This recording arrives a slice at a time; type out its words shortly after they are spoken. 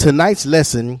tonight's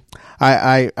lesson,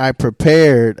 I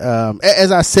prepared.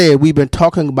 As I said, we've been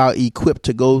talking about equipped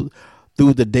to go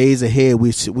through the days ahead.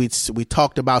 We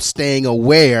talked about staying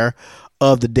aware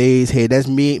of the days ahead. That's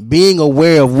me being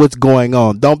aware of what's going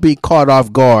on. Don't be caught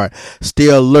off guard. Stay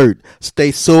alert.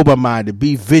 Stay sober minded.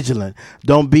 Be vigilant.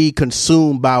 Don't be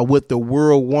consumed by what the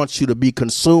world wants you to be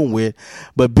consumed with,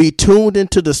 but be tuned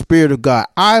into the Spirit of God.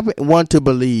 I want to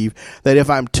believe that if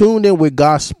I'm tuned in with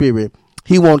God's Spirit,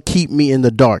 He won't keep me in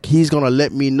the dark. He's going to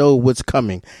let me know what's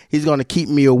coming. He's going to keep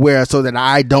me aware so that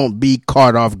I don't be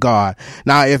caught off guard.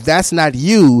 Now, if that's not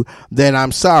you, then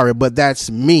I'm sorry, but that's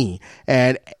me.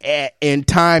 And in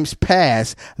times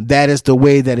past, that is the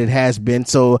way that it has been.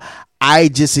 So I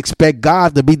just expect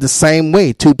God to be the same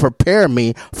way, to prepare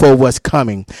me for what's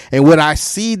coming. And when I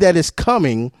see that it's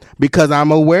coming, because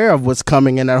I'm aware of what's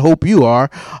coming, and I hope you are,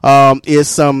 is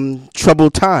some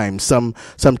troubled times, some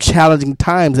challenging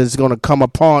times that's going to come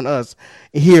upon us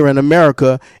here in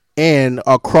America and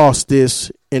across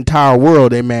this entire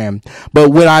world. Amen.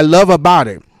 But what I love about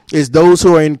it is those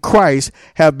who are in Christ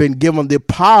have been given the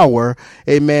power,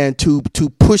 amen, to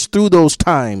push through those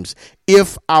times.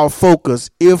 If our focus,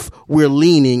 if we're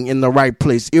leaning in the right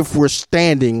place, if we're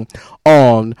standing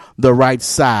on the right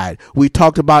side. We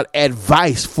talked about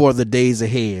advice for the days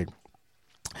ahead.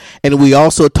 And we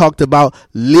also talked about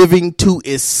living to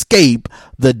escape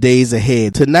the days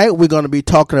ahead. Tonight, we're going to be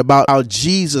talking about how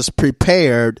Jesus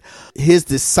prepared his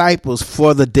disciples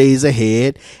for the days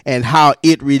ahead and how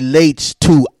it relates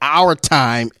to our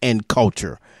time and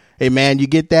culture. Amen. You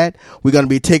get that? We're going to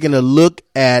be taking a look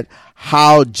at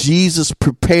how Jesus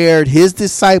prepared his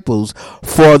disciples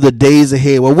for the days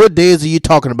ahead. Well, what days are you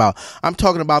talking about? I'm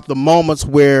talking about the moments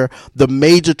where the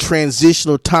major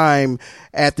transitional time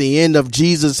at the end of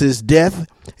Jesus's death,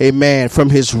 amen, from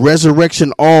his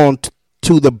resurrection on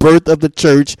to the birth of the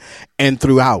church and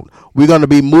throughout. We're going to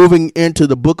be moving into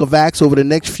the book of Acts over the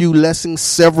next few lessons,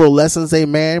 several lessons,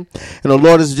 amen. And the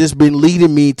Lord has just been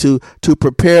leading me to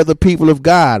prepare the people of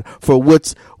God for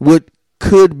what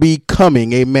could be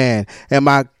coming, amen. Am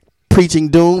I preaching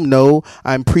doom? No,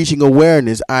 I'm preaching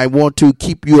awareness. I want to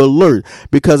keep you alert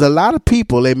because a lot of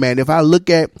people, amen, if I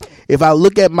look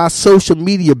at my social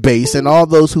media base and all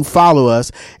those who follow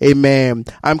us, amen,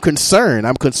 I'm concerned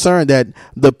that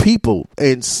the people,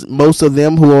 and most of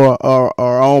them who are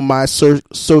on my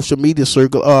social media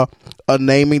circle are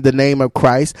naming the name of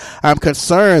Christ. I'm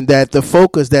concerned that the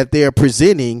focus that they're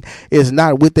presenting is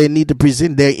not what they need to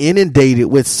present. They're inundated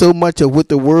with so much of what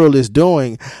the world is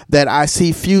doing that I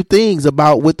see few things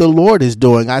about what the Lord is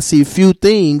doing. I see few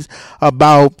things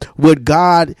about what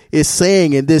God is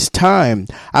saying in this time.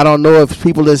 I don't know if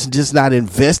people are just not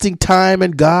investing time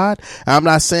in God. I'm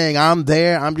not saying I'm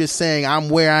there. I'm just saying I'm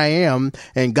where I am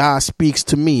and God speaks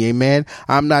to me. Amen.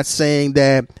 I'm not saying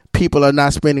that people are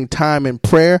not spending time in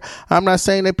prayer. I'm not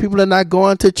saying that people are not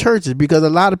going to churches because a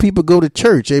lot of people go to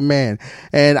church. Amen.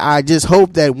 And I just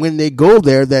hope that when they go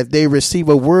there, that they receive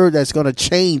a word that's going to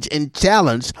change and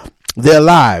challenge their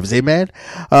lives. Amen.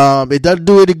 It doesn't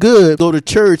do any good go to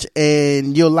church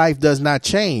and your life does not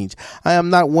change. I am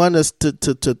not one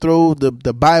to throw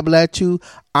the Bible at you.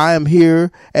 I am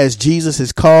here as Jesus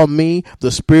has called me.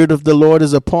 The Spirit of the Lord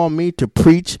is upon me to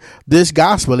preach this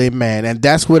gospel. Amen. And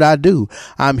that's what I do.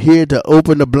 I'm here to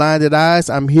open the blinded eyes.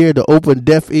 I'm here to open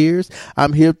deaf ears.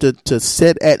 I'm here to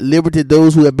set at liberty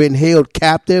those who have been held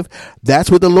captive. That's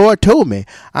what the Lord told me.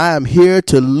 I am here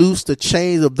to loose the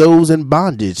chains of those in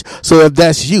bondage. So if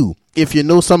that's you, if you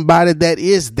know somebody that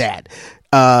is that,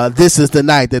 this is the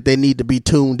night that they need to be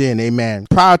tuned in. Amen.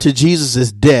 Prior to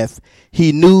Jesus' death,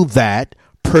 he knew that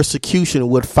persecution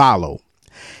would follow,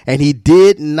 and he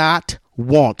did not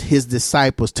want his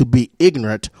disciples to be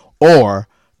ignorant or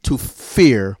to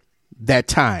fear that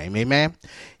time. Amen.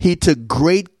 He took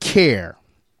great care.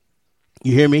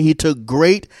 You hear me? He took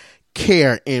great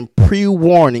care in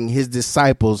pre-warning his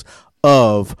disciples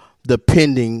of the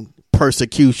pending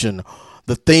persecution,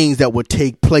 the things that would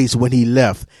take place when he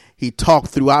left. He talked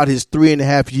throughout his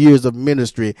 3.5 years of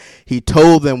ministry. He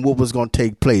told them what was going to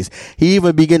take place. He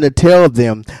even began to tell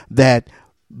them that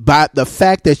by the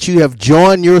fact that you have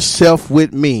joined yourself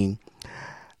with me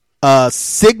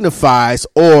signifies,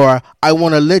 or I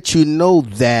want to let you know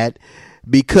that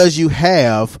because you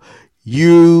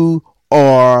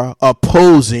are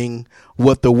opposing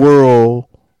what the world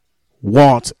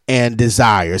wants and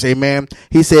desires. Amen.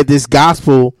 He said this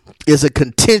gospel is a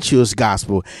contentious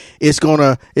gospel. It's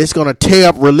gonna tear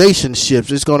up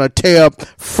relationships. It's gonna tear up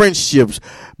friendships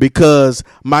because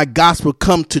my gospel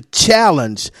come to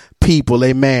challenge people.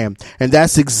 Amen. And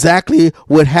that's exactly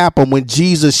what happened when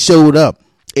Jesus showed up.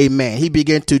 Amen. He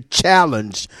began to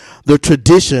challenge the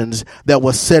traditions that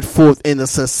were set forth in the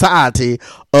society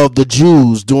of the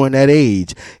Jews during that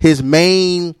age. His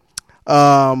main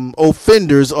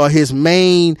offenders, or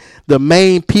the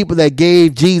main people that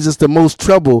gave Jesus the most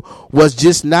trouble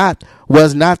was not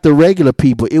the regular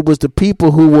people. It was the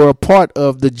people who were a part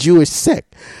of the Jewish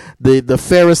sect, the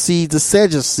Pharisees, the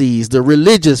Sadducees, the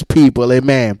religious people.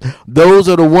 Amen. Those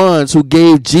are the ones who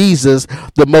gave Jesus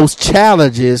the most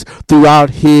challenges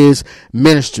throughout his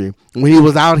ministry. When he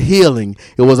was out healing,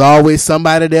 it was always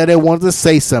somebody there that wanted to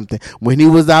say something. When he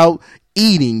was out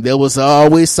eating, there was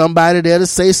always somebody there to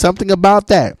say something about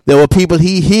that. There were people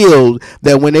he healed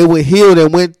that when they were healed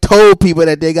and told people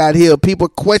that they got healed, people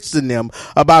questioned them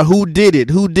about who did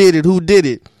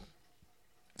it.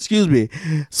 Excuse me.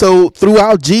 So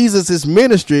throughout Jesus's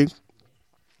ministry,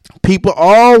 people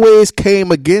always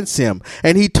came against him.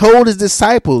 And he told his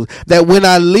disciples that when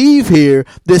I leave here,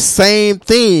 the same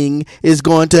thing is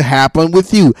going to happen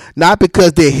with you. Not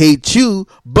because they hate you,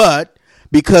 but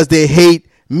because they hate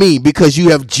me. Because you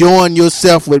have joined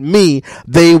yourself with me,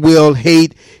 they will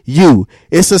hate you.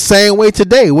 It's the same way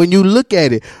today. When you look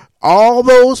at it, all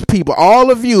those people,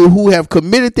 all of you who have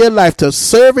committed their life to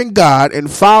serving God and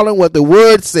following what the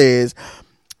word says,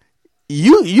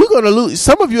 you're going to lose.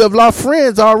 Some of you have lost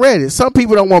friends already. Some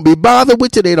people don't want to be bothered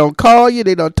with you. They don't call you.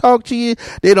 They don't talk to you.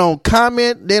 They don't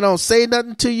comment. They don't say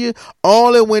nothing to you.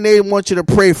 Only when they want you to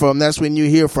pray for them, that's when you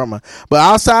hear from them. But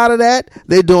outside of that,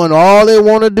 they're doing all they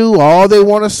want to do, all they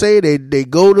want to say. They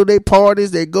go to their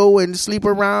parties. They go and sleep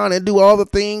around and do all the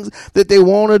things that they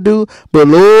want to do. But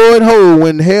Lord,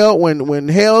 when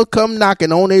hell come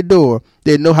knocking on their door,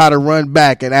 they know how to run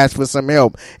back and ask for some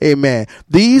help. Amen.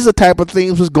 These are type of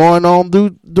things was going on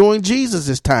during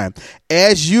Jesus' time.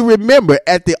 As you remember,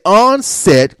 at the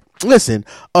onset,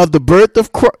 of the birth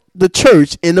of the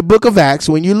church in the book of Acts,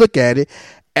 when you look at it,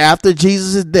 after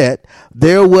Jesus' death,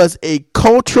 there was a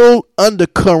cultural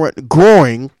undercurrent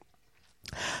growing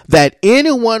that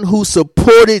anyone who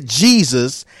supported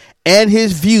Jesus and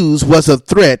his views was a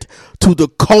threat to the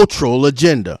cultural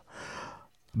agenda.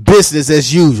 Business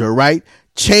as usual, right?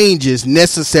 Changes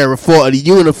necessary for a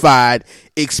unified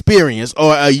experience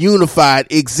or a unified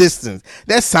existence.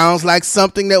 That sounds like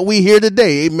something that we hear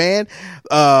today, amen.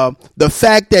 The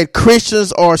fact that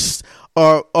Christians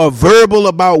are verbal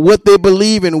about what they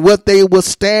believe and what they will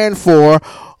stand for,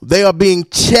 they are being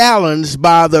challenged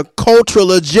by the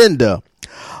cultural agenda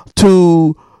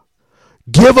to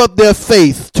give up their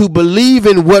faith, to believe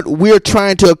in what we're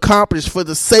trying to accomplish for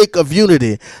the sake of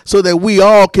unity, so that we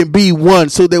all can be one,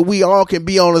 so that we all can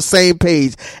be on the same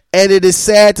page. And it is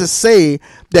sad to say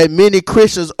that many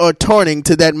Christians are turning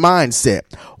to that mindset.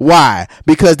 Why?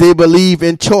 Because they believe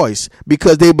in choice,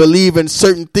 because they believe in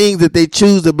certain things that they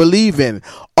choose to believe in,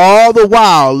 all the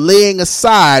while laying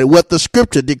aside what the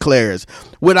scripture declares.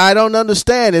 What I don't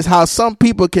understand is how some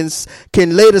people can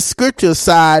lay the scripture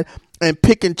aside and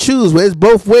pick and choose. Well, it's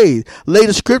both ways. Lay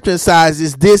the scripture aside,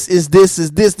 this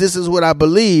is what I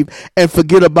believe, and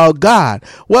forget about God.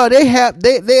 Well,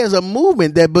 there's a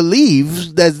movement that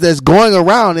believes that's going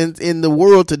around in the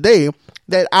world today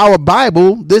that our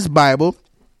Bible, this Bible,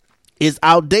 is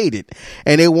outdated,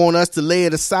 and they want us to lay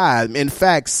it aside. In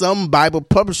fact, some Bible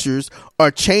publishers are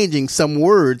changing some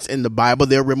words in the Bible.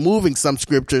 They're removing some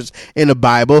scriptures in the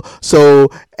Bible. So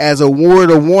as a word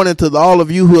of warning to all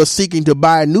of you who are seeking to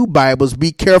buy new Bibles,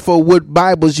 be careful what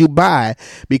Bibles you buy,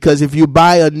 because if you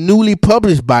buy a newly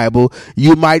published Bible,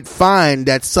 you might find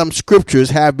that some scriptures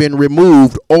have been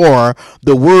removed or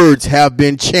the words have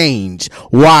been changed.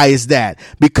 Why is that?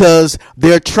 Because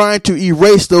they're trying to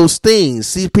erase those things.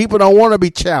 See, people don't want to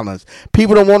be challenged.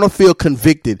 People don't want to feel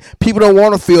convicted. People don't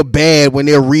want to feel bad when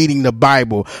they're reading the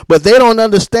Bible, but they don't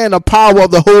understand the power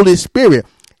of the Holy Spirit.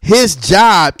 His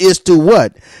job is to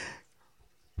what?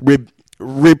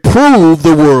 Reprove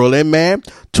the world, amen,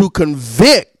 to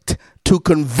convict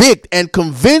and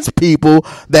convince people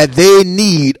that they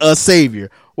need a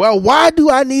savior. Well, why do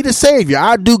I need a savior?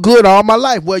 I do good all my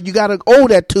life. Well, you got to owe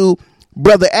that to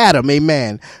Brother Adam,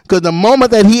 amen. Because the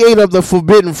moment that he ate of the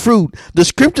forbidden fruit, the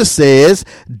scripture says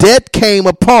death came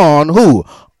upon who?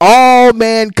 All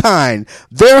mankind.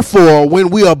 Therefore, when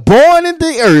we are born into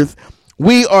the earth,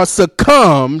 we are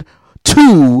succumbed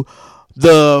to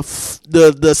the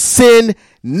sin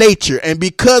nature. And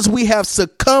because we have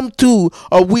succumbed to,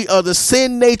 or the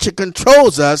sin nature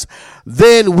controls us,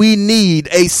 then we need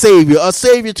a savior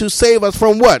to save us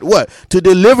from what? To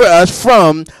deliver us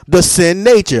from the sin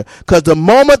nature. Because the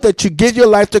moment that you give your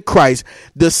life to Christ,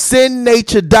 the sin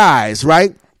nature dies,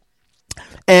 right?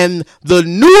 And the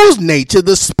news nature,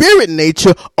 the spirit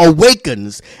nature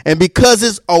awakens. And because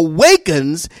it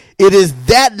awakens, it is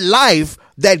that life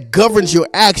that governs your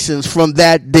actions from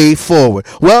that day forward.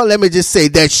 Well, let me just say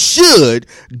that should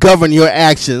govern your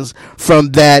actions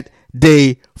from that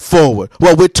day forward.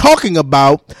 Well, we're talking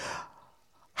about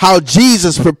how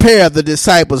Jesus prepared the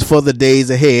disciples for the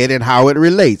days ahead and how it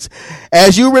relates.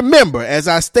 As you remember, as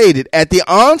I stated, at the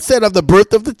onset of the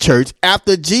birth of the church,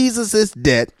 after Jesus'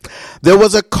 death, there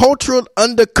was a cultural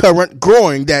undercurrent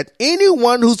growing that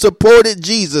anyone who supported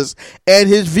Jesus and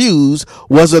his views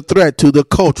was a threat to the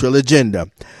cultural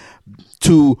agenda,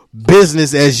 to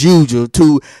business as usual,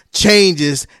 to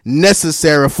changes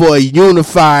necessary for a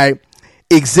unified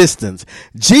existence.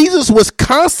 Jesus was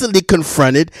constantly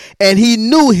confronted, and he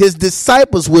knew his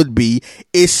disciples would be,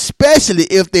 especially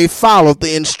if they followed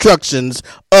the instructions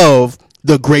of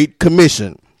the Great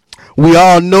Commission. We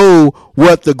all know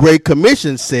what the Great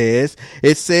Commission says.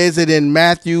 It says it in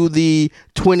Matthew, the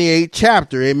 28th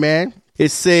chapter. Amen.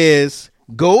 It says,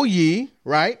 go ye,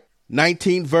 right?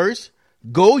 19th verse.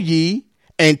 Go ye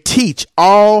and teach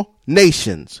all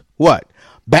nations. What?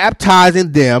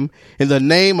 Baptizing them in the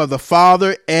name of the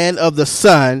Father and of the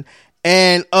Son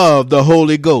and of the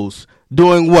Holy Ghost.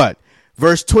 Doing what?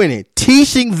 Verse 20,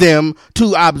 teaching them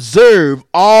to observe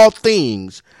all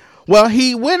things. Well,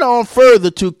 he went on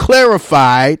further to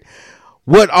clarify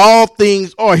what all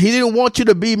things are. He didn't want you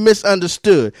to be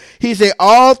misunderstood. He said,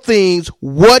 all things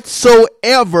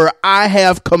whatsoever I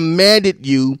have commanded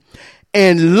you,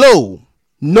 and lo,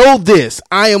 know this,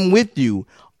 I am with you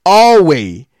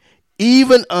always,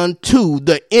 even unto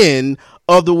the end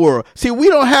of the world. See, we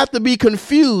don't have to be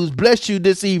confused, bless you,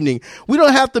 this evening. We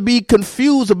don't have to be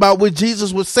confused about what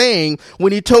Jesus was saying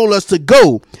when he told us to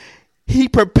go. He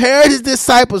prepared his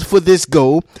disciples for this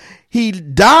go. He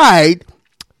died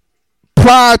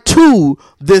prior to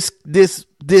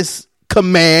this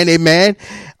command, amen.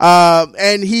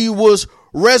 And he was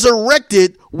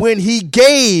resurrected when he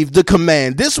gave the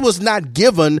command. This was not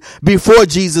given before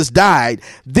Jesus died.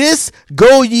 This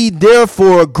go ye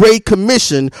therefore Great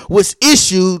Commission was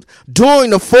issued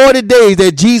during the 40 days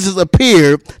that Jesus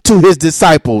appeared to his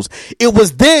disciples. It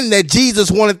was then that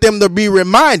Jesus wanted them to be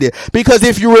reminded, because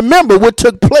if you remember what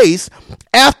took place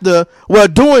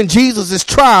during Jesus'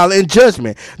 trial and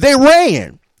judgment, they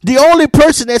ran. The only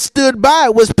person that stood by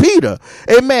was Peter,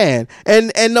 amen, and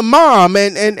the mom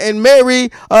and Mary,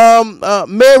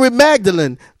 Mary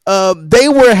Magdalene. They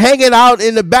were hanging out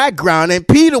in the background, and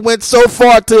Peter went so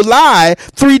far to lie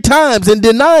 3 times in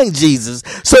denying Jesus.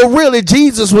 So really,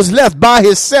 Jesus was left by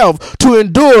himself to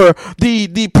endure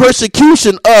the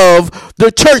persecution of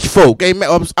the church folk. Amen.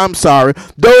 I'm sorry,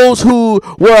 those who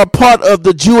were a part of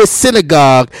the Jewish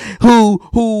synagogue,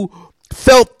 who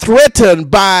felt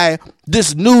threatened by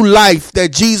this new life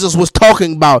that Jesus was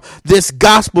talking about, this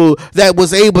gospel that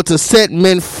was able to set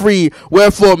men free.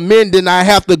 Wherefore men did not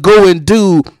have to go and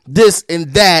do this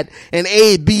and that and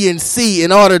A, B, and C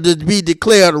in order to be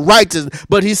declared righteous.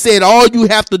 But he said, all you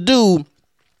have to do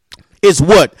is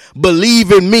what?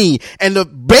 Believe in me. And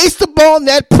based upon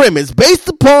that premise, based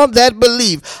upon that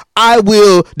belief, I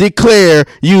will declare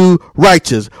you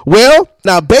righteous. Well,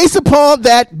 now based upon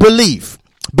that belief,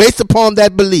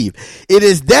 it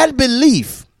is that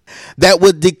belief that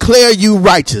would declare you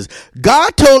righteous.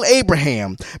 God told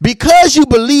Abraham, because you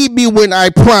believe me when I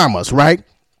promise, right?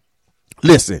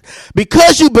 Listen,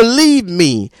 because you believe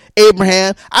me,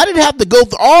 Abraham, I didn't have to go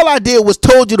through. All I did was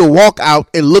told you to walk out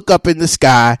and look up in the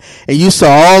sky, and you saw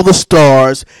all the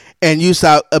stars. And you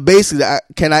saw, basically,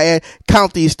 can I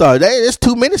count these stars? There's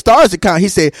too many stars to count. He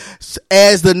said,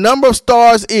 as the number of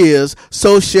stars is,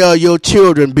 so shall your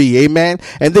children be. Amen.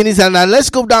 And then he said, now let's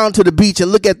go down to the beach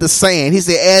and look at the sand. He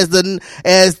said,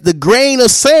 as the grain of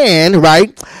sand,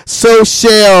 right, so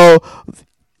shall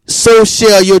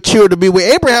your children be.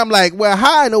 With Abraham, like, well,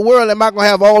 how in the world am I going to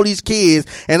have all these kids?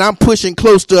 And I'm pushing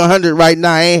close to 100 right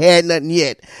now. I ain't had nothing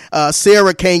yet.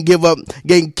 Sarah can't give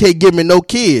me no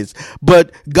kids.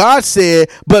 But God said,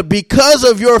 but because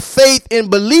of your faith in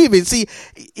believing, see,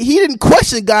 he didn't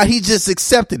question God. He just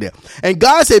accepted it. And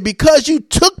God said, because you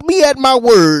took me at my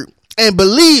word, and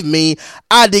believe me,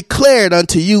 I declared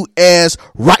unto you as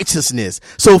righteousness.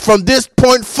 So from this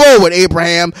point forward,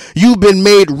 Abraham, you've been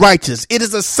made righteous. It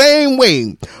is the same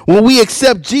way when we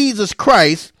accept Jesus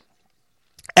Christ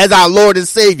as our Lord and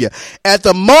Savior. At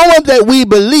the moment that we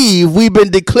believe, we've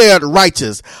been declared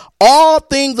righteous. all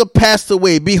things are passed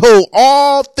away. Behold,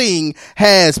 all thing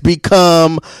has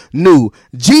become new.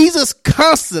 Jesus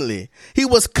he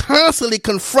was constantly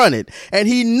confronted, and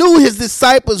he knew his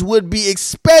disciples would be,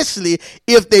 especially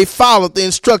if they followed the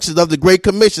instructions of the Great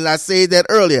Commission. I said that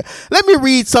earlier. Let me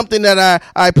read something that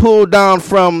I pulled down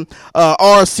from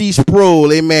R.C.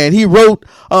 Sproul. Amen. He wrote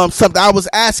something. I was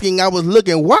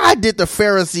looking, why did the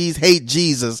Pharisees hate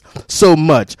Jesus so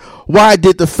much? Why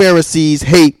did the Pharisees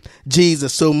hate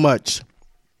Jesus so much?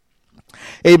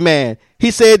 Amen. He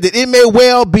said that it may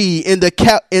well be in the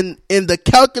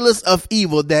calculus of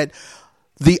evil that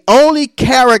the only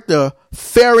character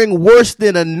faring worse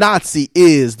than a Nazi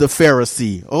is the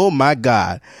Pharisee. Oh my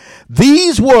God.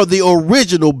 These were the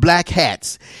original black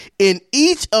hats. In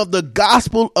each of the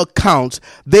gospel accounts,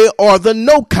 they are the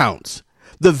no counts,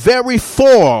 the very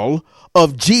fall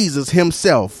of Jesus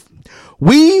himself.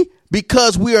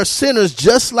 Because we are sinners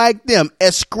just like them,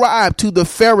 ascribe to the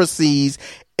Pharisees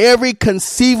every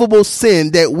conceivable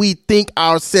sin that we think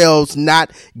ourselves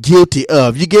not guilty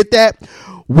of. You get that?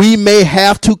 We may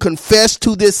have to confess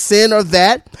to this sin or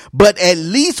that, but at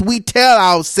least we tell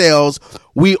ourselves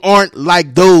we aren't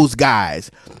like those guys.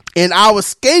 In our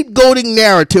scapegoating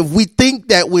narrative, we think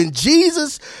that when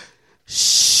Jesus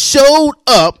showed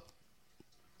up,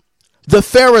 the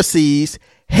Pharisees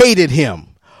hated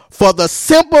him for the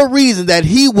simple reason that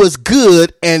he was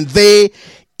good and they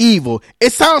evil.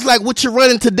 It sounds like what you're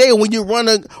running today when you run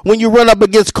up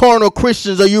against carnal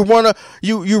Christians, or you run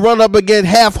up against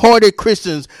half-hearted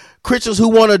Christians who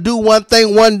want to do one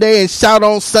thing one day and shout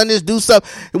on Sundays, do stuff.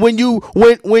 When you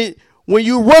run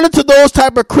into those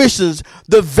type of Christians,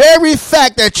 the very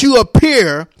fact that you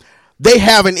appear, they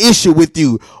have an issue with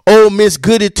you. Oh, Miss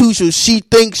Goody Two-Shoes, she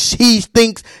thinks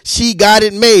she got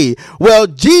it made. Well,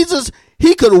 Jesus,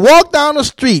 he could walk down the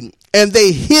street and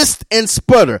they hissed and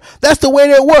sputter. That's the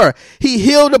way they were. He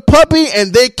healed a puppy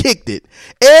and they kicked it.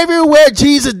 Everywhere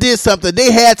Jesus did something, they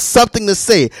had something to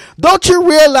say. Don't you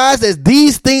realize that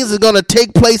these things are going to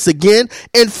take place again?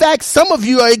 In fact, some of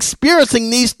you are experiencing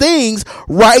these things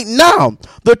right now.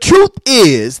 The truth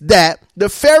is that the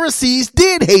Pharisees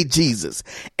did hate Jesus,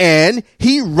 and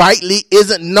he rightly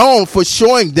isn't known for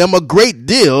showing them a great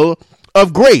deal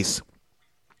of grace.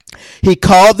 He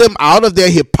called them out of their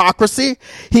hypocrisy.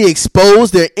 He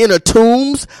exposed their inner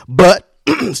tombs, but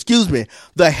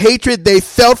the hatred they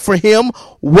felt for him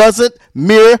wasn't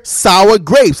mere sour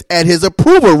grapes at his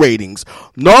approval ratings,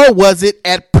 nor was it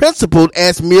at principled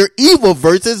as mere evil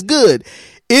versus good.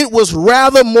 It was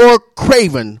rather more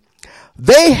craven.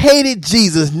 They hated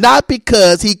Jesus not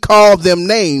because he called them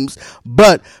names,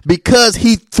 but because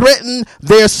he threatened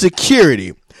their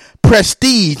security,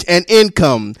 prestige, and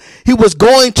income. He was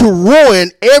going to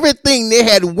ruin everything they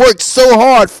had worked so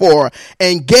hard for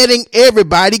and getting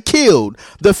everybody killed.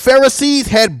 The Pharisees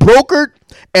had brokered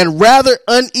and rather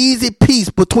uneasy peace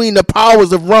between the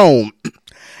powers of Rome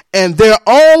and their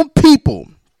own people.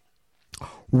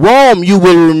 Rome, you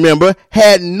will remember,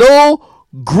 had no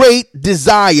great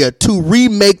desire to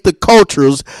remake the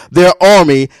cultures their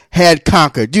army had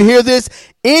conquered. Do you hear this?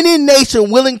 Any nation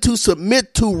willing to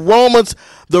submit to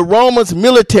the Romans'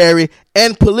 military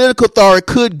and political authority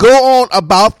could go on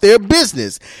about their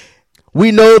business.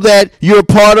 We know that you're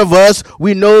part of us.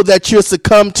 We know that you're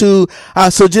succumb to,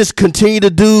 so just continue to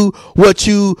do what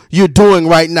you're doing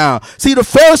right now. See, the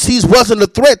Pharisees wasn't a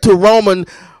threat to Roman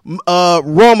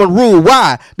rule.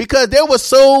 Why? Because they were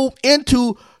so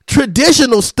into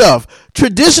traditional stuff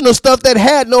that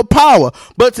had no power.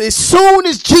 But as soon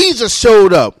as Jesus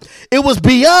showed up, it was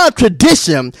beyond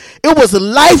tradition. It was a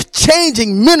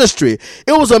life-changing ministry.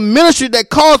 It was a ministry that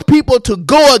caused people to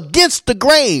go against the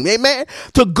grain, amen,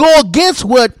 to go against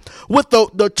what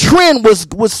the trend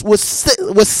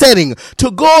was setting,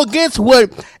 to go against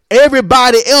what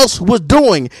everybody else was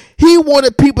doing. He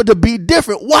wanted people to be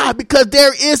different. Why? Because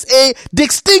there is a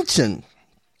distinction.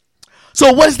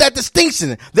 So what is that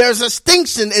distinction? There's a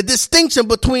distinction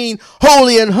between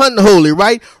holy and unholy,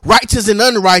 right? Righteous and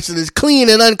unrighteous, clean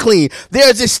and unclean.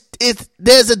 There's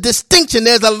a distinction.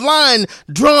 There's a line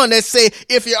drawn that say,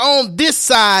 if you're on this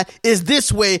side, is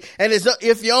this way, and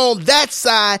if you're on that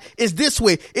side, is this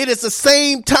way. It is the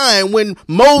same time when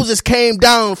Moses came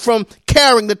down from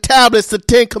carrying the tablets, the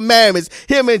 10 Commandments,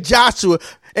 him and Joshua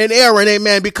and Aaron,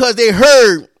 amen, because they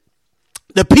heard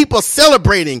the people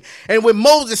celebrating. And when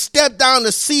Moses stepped down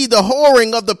to see the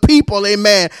whoring of the people,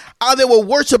 amen, how they were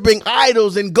worshiping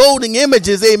idols and golden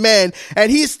images, amen. And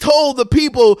he's told the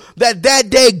people that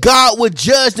day God would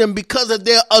judge them because of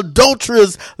their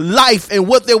adulterous life and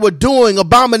what they were doing,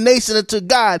 abomination unto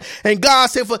God. And God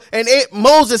said,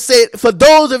 Moses said, for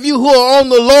those of you who are on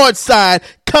the Lord's side,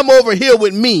 come over here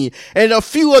with me. And a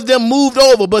few of them moved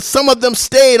over, but some of them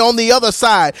stayed on the other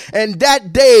side. And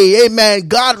that day, amen,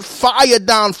 God fired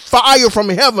down fire from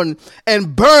heaven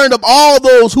and burned up all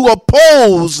those who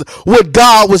opposed what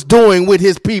God was doing with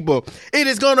his people. It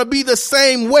is going to be the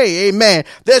same way, amen.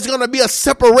 There's going to be a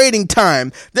separating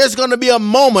time. There's going to be a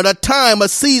moment, a time, a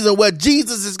season where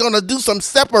Jesus is going to do some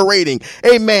separating,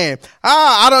 amen.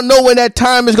 I don't know when that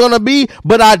time is going to be,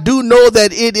 but I do know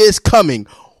that it is coming.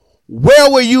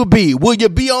 Where will you be? Will you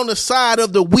be on the side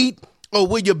of the wheat, or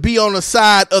will you be on the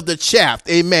side of the chaff?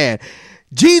 Amen.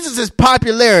 Jesus'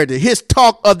 popularity, his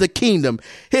talk of the kingdom,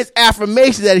 his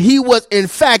affirmation that he was in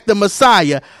fact the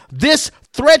Messiah, this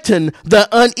threatened the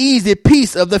uneasy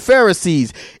peace of the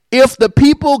Pharisees. If the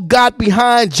people got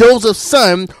behind Joseph's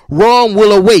son, Rome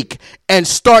will awake and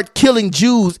start killing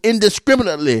Jews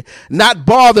indiscriminately, not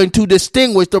bothering to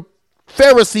distinguish the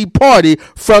Pharisee party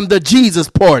from the Jesus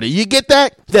party. You get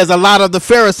that? There's a lot of the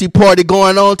Pharisee party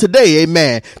going on today,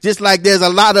 amen. Just like there's a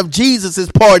lot of Jesus's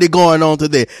party going on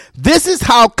today. This is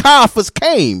how Caiaphas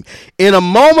came in a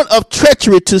moment of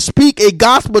treachery to speak a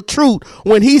gospel truth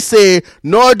when he said,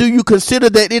 nor do you consider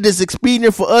that it is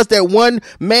expedient for us that one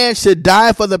man should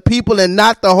die for the people and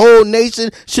not the whole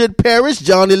nation should perish.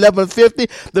 John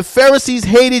 11:50. The Pharisees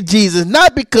hated Jesus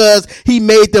not because he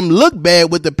made them look bad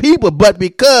with the people, but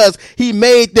because he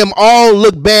made them all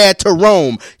look bad to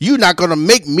Rome. You're not going to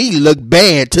make me look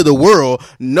bad to the world.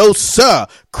 No, sir.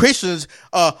 Christians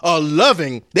are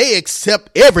loving. They accept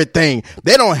everything.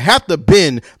 They don't have to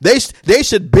bend. They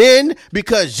should bend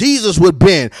because Jesus would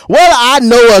bend. Well, I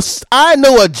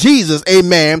know a Jesus,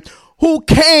 amen, who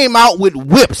came out with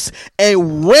whips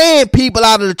and ran people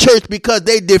out of the church because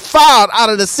they defiled, out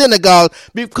of the synagogue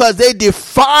because they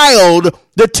defiled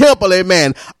the temple,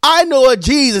 amen. I know a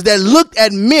Jesus that looked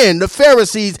at men, the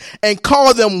Pharisees, and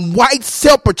called them white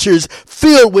sepulchres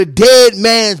filled with dead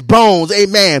man's bones,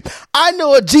 amen. I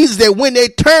know a Jesus that when they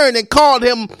turned and called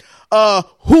him,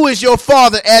 who is your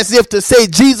father, as if to say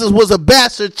Jesus was a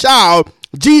bastard child,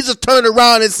 Jesus turned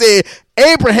around and said,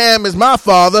 Abraham is my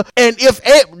father. And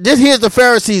here's the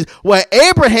Pharisees, well,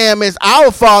 Abraham is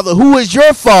our father. Who is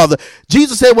your father?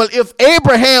 Jesus said, well, if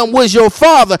Abraham was your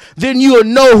father, then you'll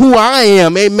know who I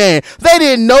am. Amen. They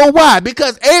didn't know why,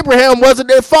 because Abraham wasn't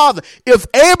their father. If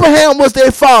Abraham was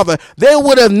their father, they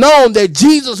would have known that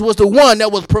Jesus was the one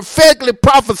that was prophetically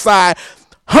prophesied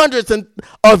hundreds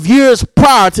of years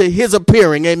prior to his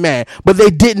appearing. Amen. But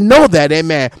they didn't know that.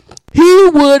 Amen. He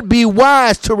would be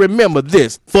wise to remember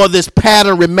this, for this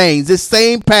pattern remains. This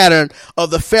same pattern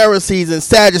of the Pharisees and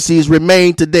Sadducees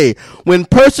remain today. When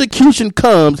persecution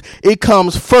comes, it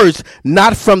comes first,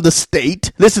 not from the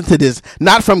state. Listen to this.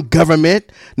 Not from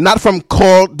government, not from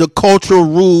the cultural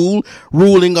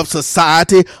ruling of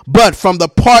society, but from the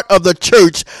part of the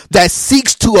church that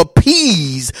seeks to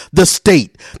appease the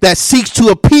state, that seeks to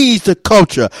appease the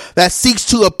culture, that seeks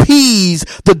to appease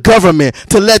the government,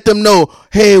 to let them know,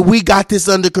 hey, we got this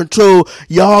under control.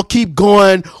 Y'all keep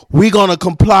going. We're going to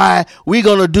comply. We're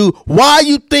going to do. Why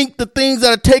you think the things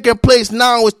that are taking place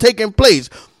now is taking place?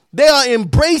 They are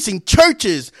embracing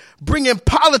churches, bringing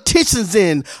politicians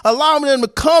in, allowing them to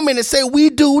come in and say, we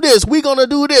do this. We're going to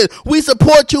do this. We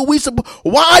support you.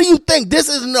 Why do you think this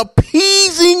is an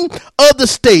appeasing of the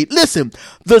state? Listen,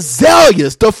 the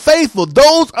zealous, the faithful,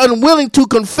 those unwilling to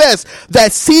confess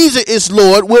that Caesar is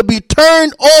Lord will be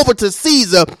turned over to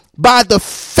Caesar by the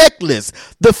feckless,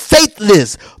 the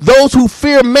faithless, those who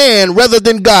fear man rather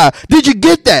than God. Did you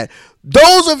get that?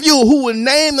 Those of you who would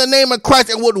name the name of Christ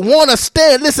and would want to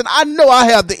stand, listen, I know I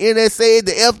have the NSA,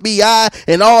 the FBI,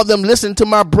 and all of them listening to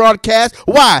my broadcast.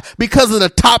 Why? Because of the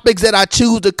topics that I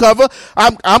choose to cover.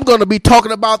 I'm going to be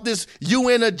talking about this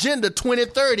UN Agenda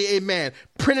 2030, amen.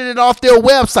 Printed it off their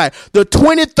website. The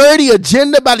 2030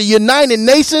 Agenda by the United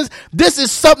Nations, this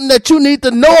is something that you need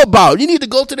to know about. You need to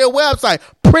go to their website,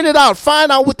 print it out,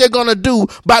 find out what they're going to do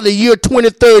by the year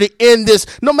 2030 in this,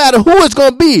 no matter who it's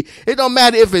going to be. It don't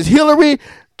matter if it's Hillary,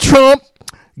 Trump,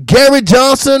 Gary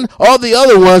Johnson, all the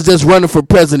other ones that's running for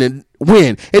president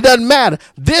win. It doesn't matter.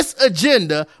 This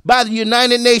agenda by the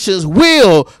United Nations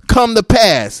will come to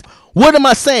pass. What am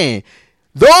I saying?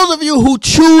 Those of you who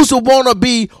choose to want to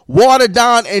be watered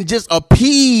down and just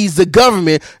appease the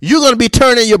government, you're going to be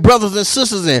turning your brothers and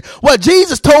sisters in. Well,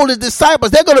 Jesus told his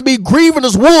disciples, they're going to be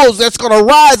grievous wolves that's going to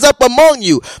rise up among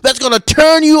you, that's going to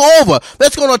turn you over,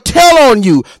 that's going to tell on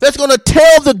you, that's going to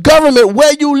tell the government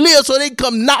where you live so they can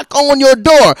come knock on your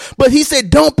door. But he said,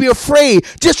 don't be afraid.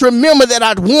 Just remember that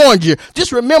I warned you.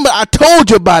 Just remember I told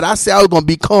you about it. I said I was going to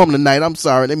be calm tonight. I'm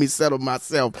sorry. Let me settle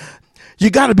myself. You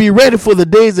got to be ready for the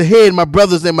days ahead, my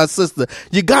brothers and my sisters.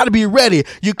 You got to be ready.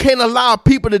 You can't allow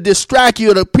people to distract you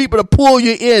or the people to pull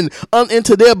you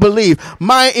into their belief.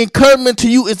 My encouragement to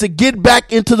you is to get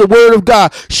back into the word of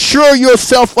God. Sure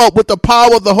yourself up with the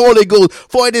power of the Holy Ghost,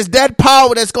 for it is that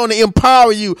power that's going to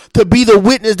empower you to be the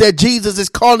witness that Jesus is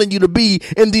calling you to be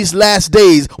in these last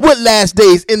days. What last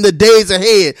days? In the days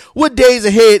ahead. What days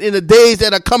ahead? In the days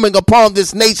that are coming upon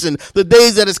this nation, the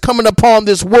days that is coming upon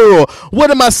this world.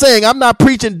 What am I saying? I'm not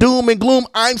preaching doom and gloom.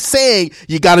 I'm saying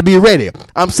you got to be ready.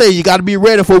 I'm saying you got to be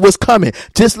ready for what's coming.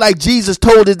 Just like Jesus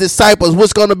told his disciples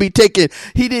what's going to be taken.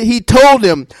 He told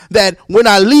them that when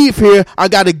I leave here, I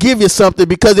got to give you something,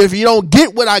 because if you don't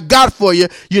get what I got for you,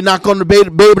 you're not going to be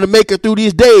able to make it through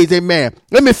these days. Amen.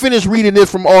 Let me finish reading this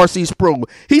from R.C. Sproul.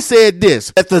 He said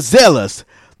this, that the zealous,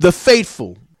 the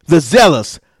faithful, the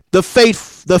zealous, the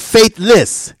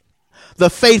faithless, the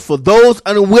faithful, those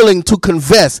unwilling to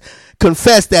confess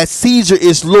that Caesar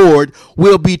is Lord,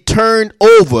 will be turned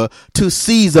over to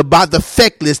Caesar by the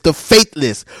feckless, the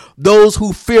faithless, those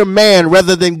who fear man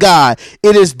rather than God.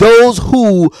 It is those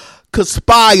who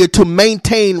conspire to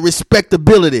maintain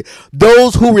respectability,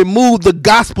 those who remove the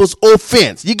gospel's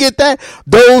offense. You get that?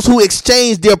 Those who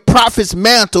exchange their prophet's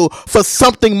mantle for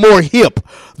something more hip.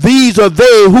 These are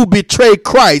they who betray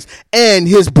Christ and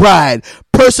his bride.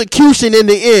 Persecution in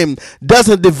the end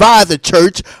doesn't divide the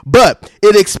church, but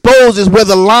it exposes where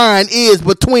the line is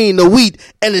between the wheat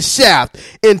and the chaff.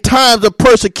 In times of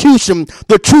persecution,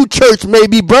 the true church may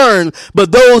be burned,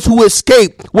 but those who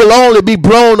escape will only be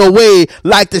blown away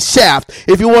like the chaff.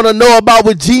 If you want to know about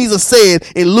what Jesus said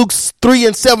in Luke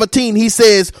 3:17, he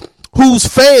says, whose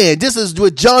fan, this is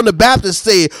what John the Baptist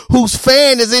said, whose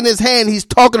fan is in his hand. He's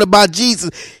talking about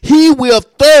Jesus. He will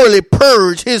thoroughly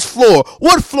purge his floor.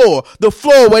 What floor? The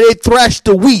floor where they thrash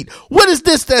the wheat. What is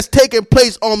this that's taking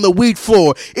place on the wheat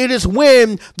floor? It is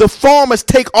when the farmers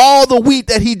take all the wheat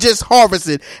that he just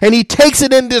harvested and he takes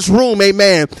it in this room,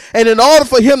 amen. And in order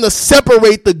for him to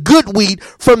separate the good wheat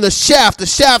from the chaff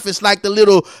is like the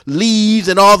little leaves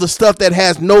and all the stuff that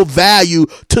has no value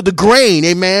to the grain,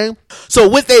 amen. So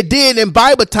what they did in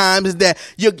Bible times is that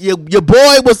your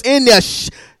boy was in there.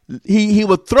 He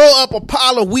would throw up a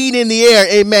pile of wheat in the air,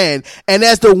 amen. And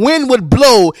as the wind would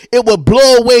blow, it would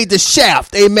blow away the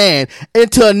shaft, amen,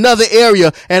 into another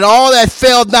area. And all that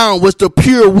fell down was the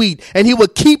pure wheat. And he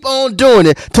would keep on doing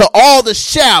it till all the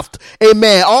shaft,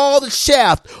 amen, all the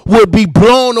shaft would be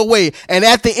blown away. And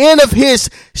at the end of his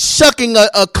shucking,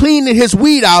 cleaning his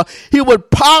wheat out, he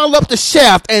would pile up the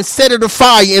shaft and set it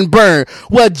afire and burn.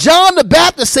 Well, John the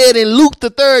Baptist said in Luke the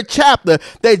 3rd chapter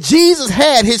that Jesus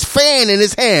had his fan in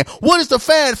his hand. What is the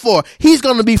fan for? He's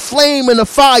going to be flame in the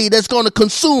fire that's going to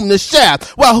consume the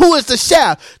shaft. Well, who is the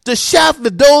shaft? The shaft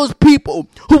is those people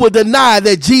who will deny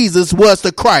that Jesus was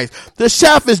the Christ. The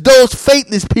shaft is those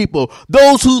faithless people,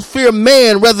 those who fear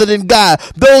man rather than God,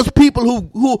 those people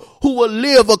who will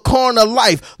live a carnal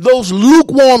life, those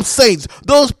lukewarm saints,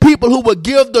 those people who will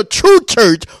give the true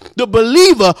church, the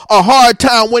believer, a hard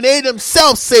time when they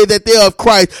themselves say that they're of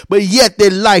Christ, but yet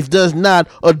their life does not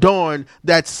adorn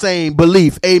that same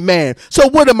belief. Amen. So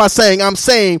what am I saying? I'm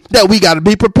saying that we got to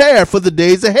be prepared for the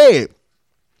days ahead.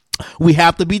 We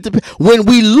have to be, when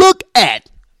we look at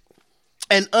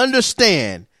and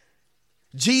understand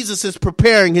Jesus is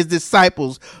preparing his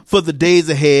disciples for the days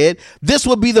ahead, this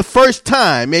will be the first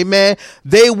time, amen,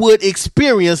 they would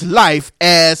experience life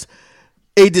as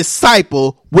a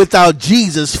disciple without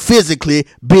Jesus physically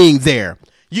being there.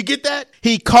 You get that?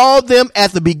 He called them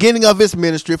at the beginning of his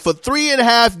ministry. For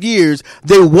 3.5 years,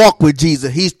 they walked with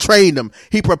Jesus. He's trained them.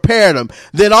 He prepared them.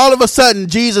 Then all of a sudden,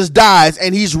 Jesus dies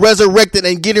and he's resurrected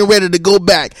and getting ready to go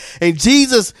back. And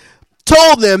Jesus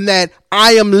told them that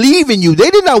I am leaving you. They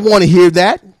did not want to hear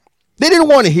that. They didn't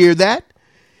want to hear that.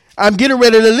 I'm getting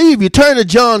ready to leave you. Turn to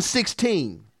John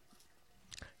 16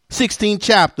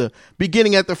 chapter,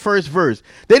 beginning at the first verse.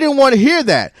 They didn't want to hear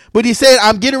that, but he said,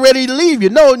 I'm getting ready to leave you.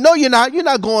 No, you're not. You're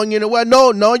not going anywhere.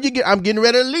 No, I'm getting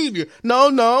ready to leave you. No,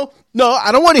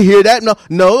 I don't want to hear that.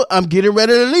 No, I'm getting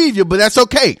ready to leave you, but that's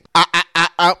okay.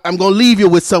 I'm going to leave you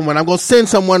with someone. I'm going to send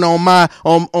someone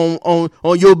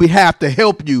on your behalf to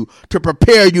help you, to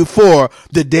prepare you for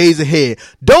the days ahead.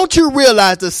 Don't you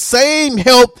realize the same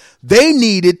help they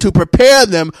needed to prepare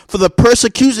them for the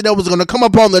persecution that was going to come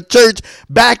upon the church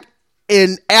back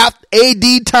in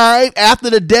AD time,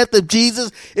 after the death of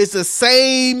Jesus? It's the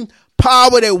same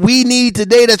power that we need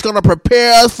today that's going to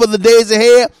prepare us for the days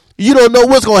ahead. You don't know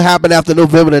what's going to happen after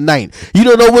November the 9th. You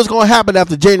don't know what's going to happen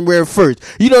after January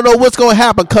 1st. You don't know what's going to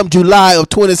happen come July of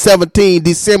 2017,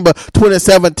 December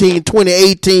 2017,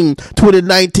 2018,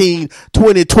 2019,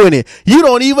 2020. You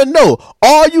don't even know.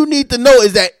 All you need to know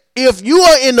is that if you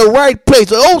are in the right place,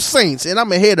 the old saints, and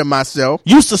I'm ahead of myself,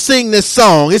 used to sing this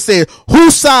song. It said,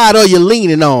 whose side are you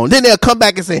leaning on? Then they'll come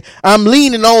back and say, I'm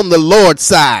leaning on the Lord's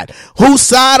side. Whose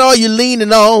side are you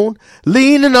leaning on?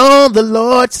 Leaning on the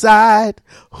Lord's side.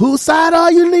 Whose side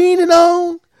are you leaning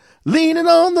on? Leaning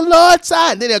on the Lord's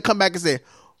side. Then they'll come back and say,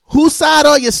 whose side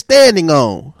are you standing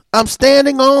on? I'm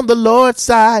standing on the Lord's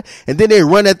side. And then they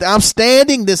run at I'm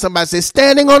standing. Then somebody says,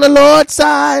 standing on the Lord's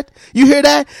side. You hear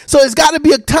that? So it's got to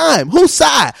be a time. Whose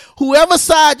side? Whoever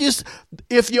side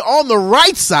if you're on the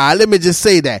right side, let me just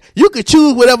say that. You can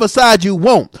choose whatever side you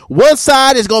want. One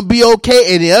side is going to be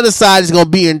okay and the other side is going to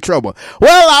be in trouble.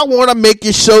 Well, I want to make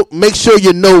sure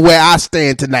you know where I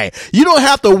stand tonight. You don't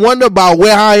have to wonder about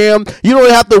where I am. You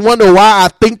don't have to wonder why I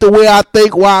think the way I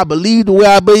think, why I believe the way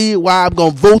I believe, why I'm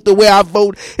going to vote the way I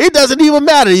vote. It doesn't even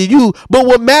matter to you. But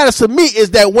what matters to me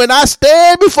is that when I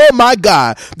stand before my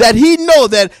God, that he know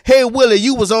that, hey, Willie,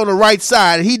 you was on the right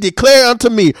side. And he declared unto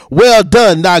me, well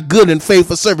done, thy good and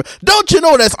faithful servant. Don't you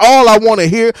know that's all I want to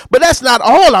hear? But that's not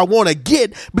all I want to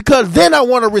get, because then I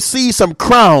want to receive some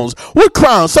crowns. What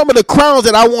crowns? Some of the crowns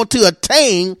that I want to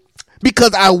attain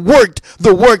because I worked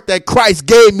the work that Christ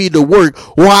gave me to work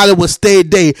while it was stay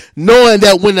day, knowing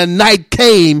that when the night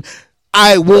came,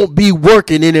 I won't be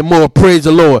working anymore. Praise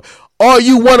the Lord. Are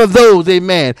you one of those?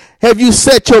 Amen. Have you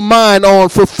set your mind on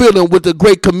fulfilling what the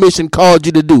Great Commission called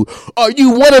you to do? Are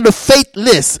you one of the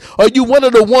faithless? Are you one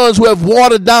of the ones who have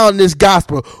watered down this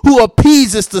gospel, who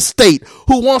appeases the state,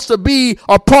 who wants to be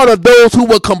a part of those who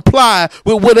will comply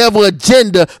with whatever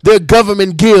agenda their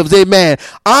government gives? Amen.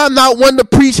 I'm not one to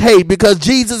preach hate, because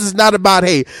Jesus is not about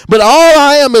hate. But all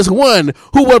I am is one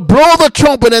who will blow the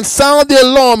trumpet and sound the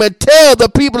alarm and tell the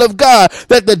people of God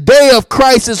that the day of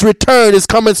Christ's return is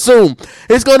coming soon.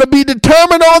 It's going to be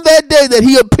determined on that day that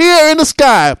he appear in the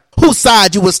sky whose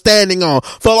side you were standing on.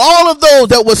 For all of those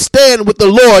that will stand with the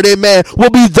Lord, amen, will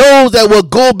be those that will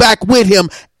go back with him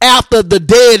after the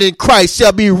dead in Christ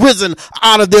shall be risen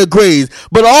out of their graves.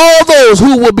 But all those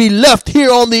who will be left here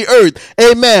on the earth,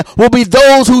 amen, will be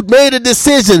those who made a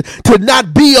decision to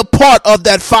not be a part of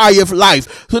that fire of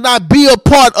life, to not be a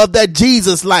part of that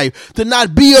Jesus life, to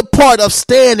not be a part of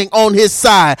standing on his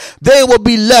side. They will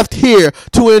be left here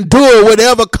to endure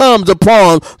whatever comes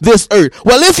upon this earth.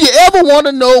 Well, if you ever want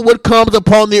to know what comes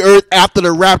upon the earth after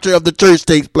the rapture of the church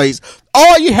takes place,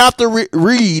 all you have to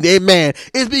read, amen,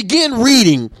 is begin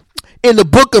reading in the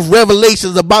book of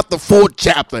Revelations about the 4th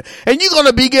chapter. And you're going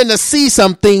to begin to see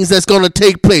some things that's going to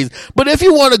take place. But if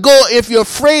you want to go, if you're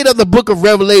afraid of the book of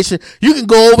Revelation, you can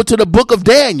go over to the book of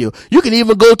Daniel. You can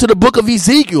even go to the book of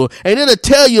Ezekiel, and it'll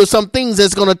tell you some things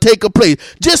that's going to take place.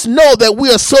 Just know that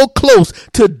we are so close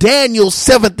to Daniel's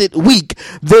 7th week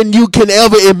than you can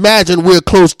ever imagine we're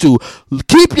close to.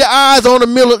 Keep your eyes on the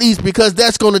Middle East, because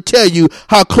that's going to tell you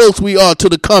how close we are to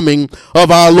the coming of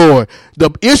our Lord.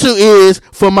 The issue is,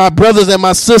 for my brothers and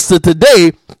my sisters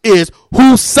today, is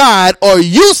whose side are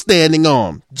you standing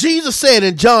on? Jesus said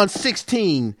in John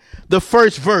 16, the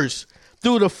 1st verse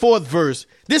through the 4th verse,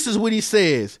 this is what he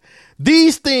says.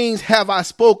 These things have I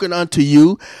spoken unto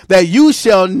you, that you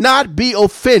shall not be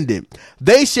offended.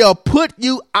 They shall put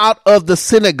you out of the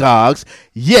synagogues.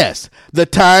 Yes, the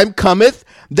time cometh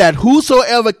that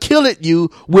whosoever killeth you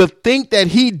will think that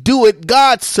he doeth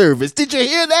God's service. Did you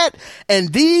hear that?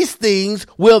 And these things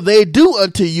will they do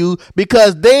unto you,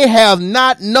 because they have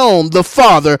not known the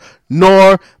Father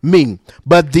nor me.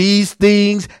 But these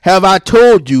things have I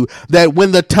told you, that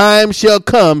when the time shall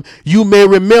come, you may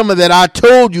remember that I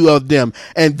told you of them.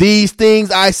 And these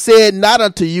things I said not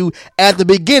unto you at the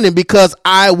beginning, because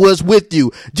I was with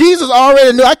you. Jesus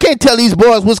already knew. I can't tell these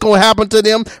boys what's going to happen to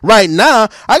them right now.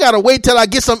 I got to wait till I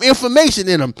get some information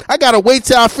in them. I got to wait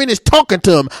till I finish talking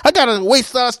to them. I got to wait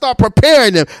till I start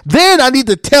preparing them. Then I need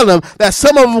to tell them that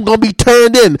some of them are going to be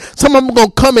turned in. Some of them are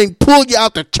going to come and pull you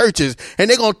out the churches, and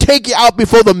they're going to take you out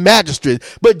before the magistrate.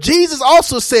 But Jesus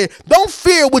also said, don't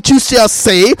fear what you shall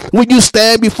say when you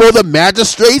stand before the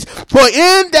magistrates, for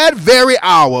in that very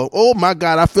hour, oh my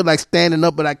God, I feel like standing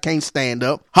up, but I can't stand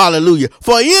up. Hallelujah.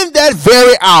 For in that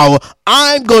very hour,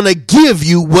 I'm going to give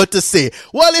you what to say.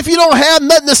 Well, if you don't have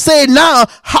nothing to say now,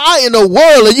 how in the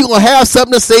world are you going to have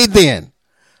something to say then?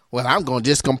 Well, I'm going to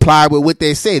just comply with what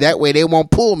they say. That way they won't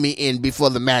pull me in before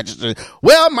the magistrate.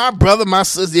 Well, my brother, my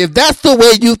sister, if that's the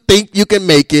way you think you can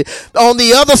make it, on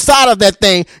the other side of that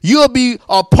thing, you'll be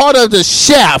a part of the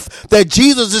shaft that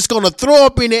Jesus is going to throw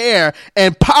up in the air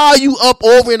and pile you up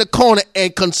over in the corner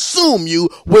and consume you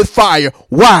with fire.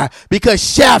 Why? Because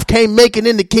shaft can't make it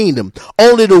in the kingdom.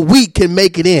 Only the weak can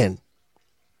make it in.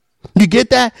 You get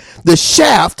that? The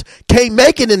shaft can't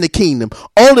make it in the kingdom.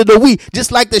 Only the weak.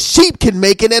 Just like the sheep can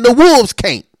make it and the wolves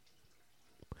can't.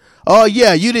 Oh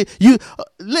yeah,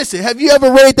 listen, have you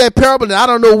ever read that parable? And I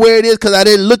don't know where it is because I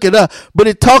didn't look it up, but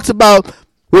it talks about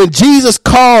when Jesus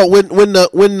called, when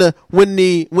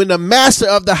the master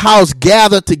of the house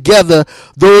gathered together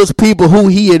those people who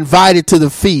he invited to the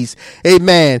feast.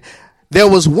 Amen. There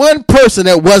was one person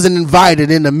that wasn't invited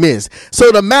in the midst.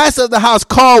 So the master of the house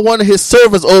called one of his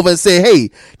servants over and said,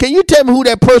 hey, can you tell me who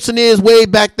that person is way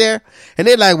back there? And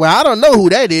they're like, well, I don't know who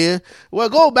that is. Well,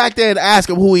 go back there and ask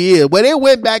him who he is. Well, they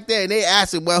went back there and they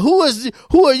asked him, well, who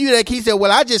are you? That he said,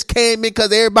 well, I just came in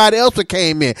because everybody else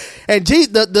came in. And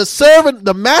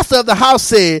the master of the house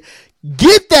said,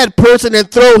 get that person and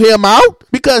throw him out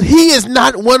because he is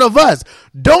not one of us.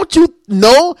 Don't you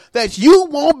know that you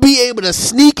won't be able to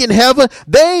sneak in heaven?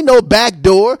 There ain't no back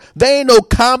door. There ain't no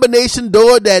combination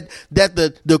door that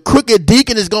the crooked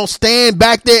deacon is going to stand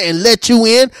back there and let you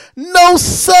in. No,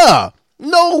 sir.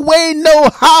 No way, no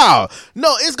how.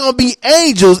 No, it's going to be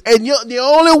angels. And the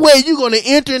only way you're going to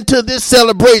enter into this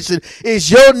celebration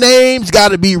is your name's got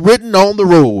to be written on the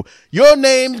roll. Your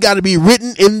name's got to be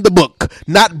written in the book,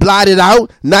 not blotted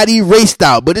out, not erased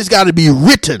out, but it's got to be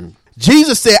written.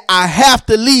 Jesus said, I have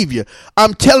to leave you.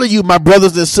 I'm telling you, my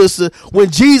brothers and sisters,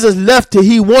 when Jesus left you,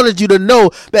 he wanted you to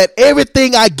know that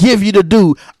everything I give you to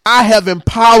do, I have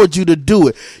empowered you to do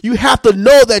it. You have to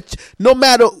know that no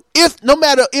matter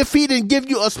if he didn't give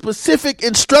you a specific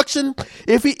instruction,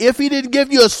 if he didn't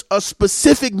give you a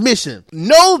specific mission,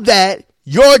 know that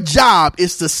your job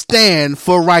is to stand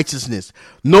for righteousness.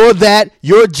 Know that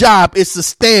your job is to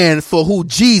stand for who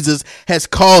Jesus has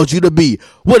called you to be.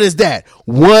 What is that?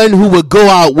 One who will go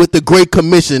out with the Great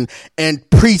Commission and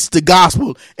preach the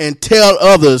gospel and tell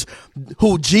others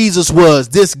who Jesus was,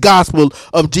 this gospel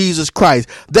of Jesus Christ.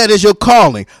 That is your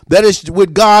calling. That is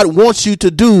what God wants you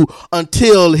to do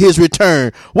until his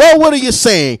return. Well, what are you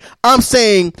saying? I'm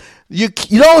saying you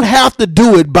don't have to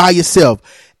do it by yourself.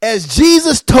 As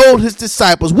Jesus told his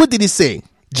disciples, what did he say?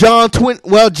 John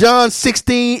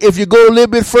 16, if you go a little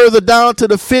bit further down to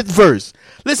the 5th verse.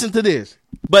 Listen to this.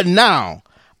 But now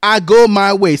I go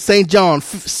my way, St. John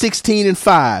 16 and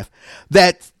 5,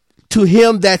 that to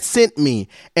him that sent me,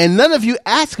 and none of you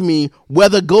ask me,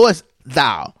 whether goest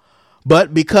thou?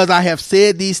 But because I have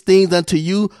said these things unto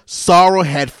you, sorrow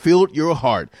had filled your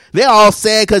heart. They're all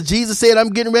sad because Jesus said,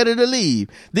 I'm getting ready to leave.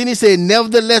 Then he said,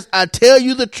 nevertheless, I tell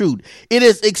you the truth. It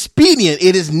is expedient.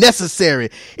 It is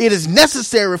necessary. It is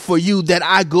necessary for you that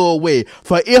I go away.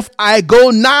 For if I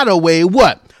go not away,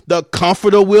 what? The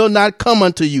Comforter will not come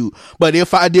unto you. But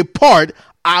if I depart,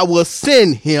 I will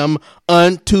send him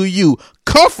unto you.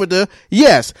 Comforter,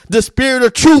 yes, the Spirit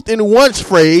of truth in one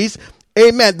phrase.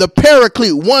 Amen. The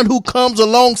Paraclete, one who comes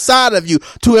alongside of you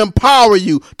to empower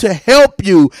you, to help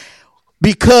you,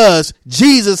 because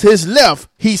Jesus has left.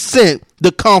 He sent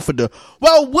the Comforter.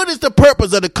 Well, what is the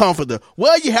purpose of the Comforter?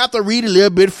 Well, you have to read a little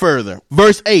bit further.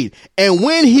 Verse 8. And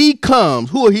when he comes,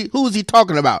 who is he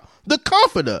talking about? The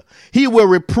Comforter. He will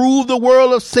reprove the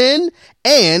world of sin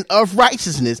and of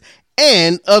righteousness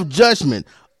and of judgment.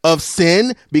 Of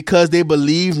sin, because they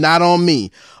believe not on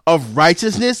me. Of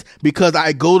righteousness, because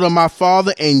I go to my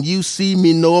Father and you see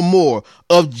me no more.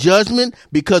 Of judgment,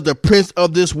 because the prince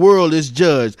of this world is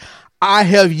judged. I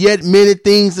have yet many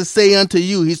things to say unto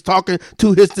you. He's talking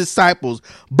to his disciples,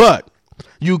 but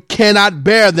you cannot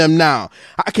bear them now.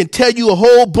 I can tell you a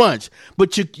whole bunch,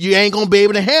 but you ain't going to be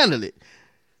able to handle it.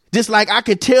 Just like I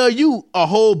can tell you a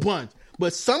whole bunch,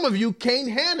 but some of you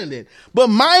can't handle it. But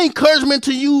my encouragement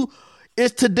to you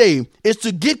is today is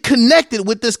to get connected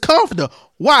with this Comforter.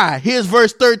 Why? Here's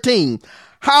verse 13.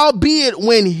 Howbeit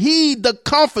when he, the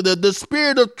Comforter, the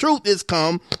Spirit of truth is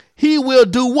come, he will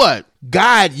do what?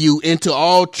 Guide you into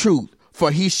all truth.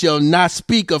 For he shall not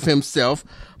speak of himself,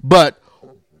 but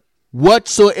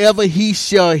whatsoever he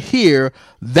shall hear,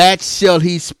 that shall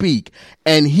he speak.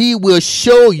 And he will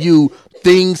show you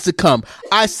things to come.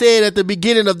 I said at the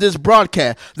beginning of this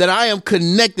broadcast that I am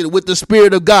connected with the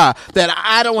Spirit of God, that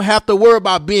I don't have to worry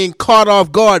about being caught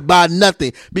off guard by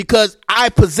nothing, because I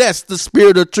possess the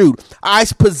Spirit of truth. I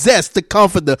possess the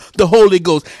Comforter, the Holy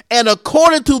Ghost. And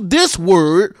according to this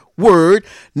word,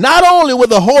 not only will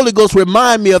the Holy Ghost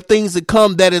remind me of things to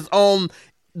come that is on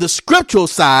the scriptural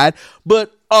side,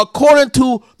 but according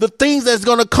to the things that's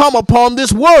going to come upon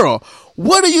this world.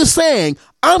 What are you saying?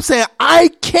 I'm saying I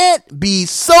can't be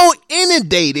so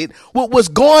inundated with what's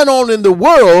going on in the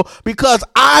world because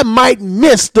I might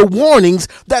miss the warnings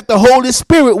that the Holy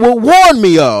Spirit will warn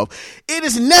me of. It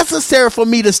is necessary for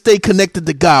me to stay connected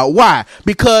to God. Why?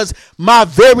 Because my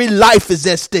very life is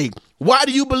at stake. Why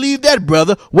do you believe that,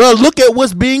 brother? Well, look at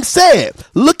what's being said.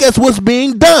 Look at what's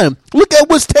being done. Look at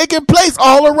what's taking place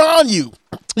all around you.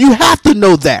 You have to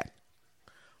know that.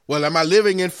 Well, am I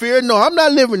living in fear? No, I'm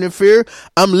not living in fear.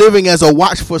 I'm living as a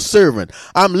watchful servant.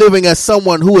 I'm living as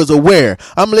someone who is aware.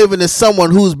 I'm living as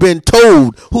someone who's been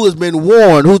told, who has been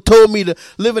warned, who told me to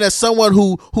living as someone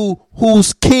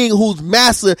whose king, whose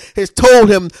master has told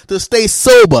him to stay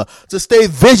sober, to stay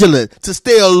vigilant, to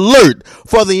stay alert.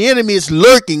 For the enemy is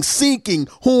lurking, seeking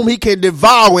whom he can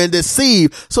devour and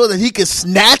deceive so that he can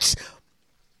snatch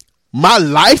my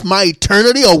life, my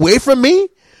eternity away from me.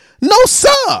 No,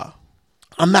 sir.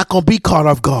 I'm not going to be caught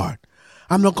off guard.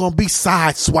 I'm not going to be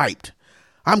sideswiped.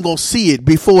 I'm going to see it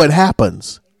before it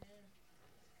happens.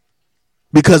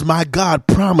 Because my God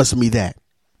promised me that.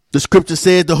 The scripture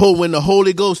says, when the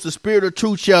Holy Ghost, the Spirit of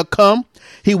truth shall come,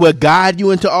 he will guide you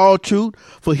into all truth,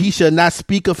 for he shall not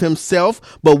speak of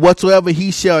himself, but whatsoever he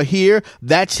shall hear,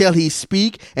 that shall he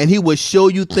speak, and he will show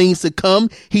you things to come.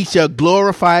 He shall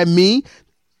glorify me.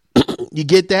 You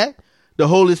get that? The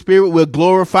Holy Spirit will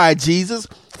glorify Jesus,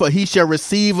 for he shall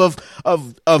receive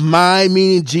of mine,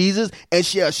 meaning Jesus, and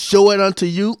shall show it unto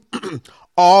you.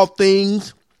 All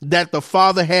things that the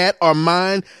Father had are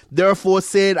mine. Therefore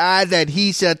said I that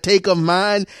he shall take of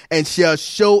mine and shall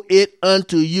show it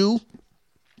unto you.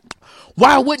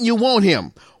 Why wouldn't you want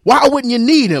him? Why wouldn't you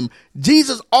need him?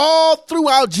 Jesus, all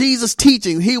throughout Jesus'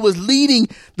 teaching, he was leading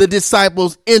the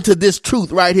disciples into this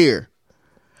truth right here.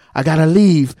 I got to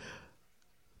leave,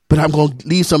 but I'm going to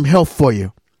leave some help for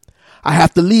you. I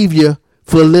have to leave you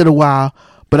for a little while,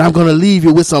 but I'm going to leave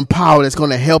you with some power that's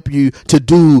going to help you to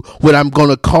do what I'm going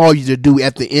to call you to do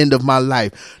at the end of my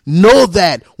life. Know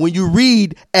that when you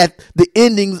read at the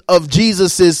endings of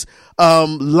Jesus's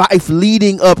life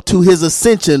leading up to his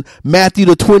ascension, Matthew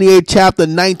the 28th chapter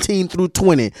 19 through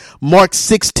 20, Mark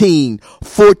 16,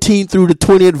 14 through the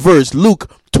 20th verse, Luke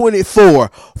 24,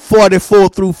 44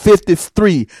 through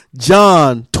 53,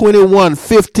 John 21,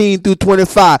 15 through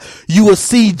 25, you will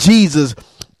see Jesus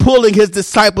pulling his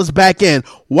disciples back in.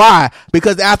 Why?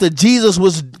 Because after Jesus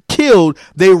was killed,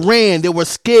 they ran, they were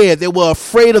scared, they were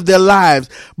afraid of their lives.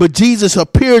 But Jesus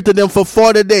appeared to them for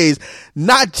 40 days,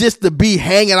 not just to be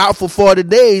hanging out for 40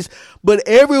 days, but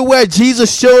everywhere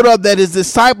Jesus showed up that his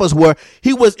disciples were,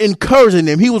 he was encouraging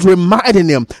them. He was reminding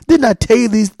them, didn't I tell you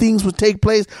these things would take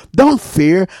place? Don't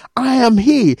fear. I am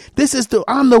he.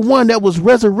 I'm the one that was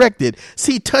resurrected.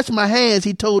 See, touch my hands,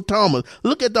 he told Thomas.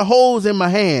 Look at the holes in my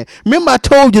hand. Remember I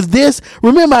told you this?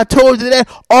 Remember I told you that?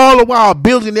 All the while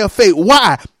building their faith.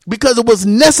 Why? Because it was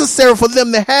necessary for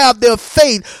them to have their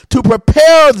faith to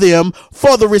prepare them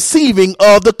for the receiving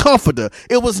of the Comforter.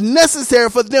 It was necessary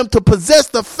for them to possess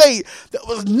the faith that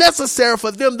was necessary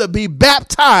for them to be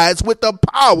baptized with the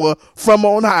power from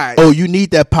on high. Oh, you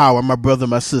need that power, my brother,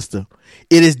 my sister.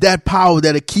 It is that power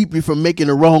that'll keep you from making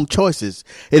the wrong choices.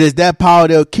 It is that power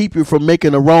that'll keep you from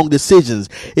making the wrong decisions.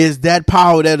 It is that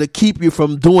power that'll keep you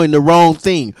from doing the wrong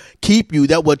thing. Keep you,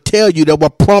 that will tell you, that will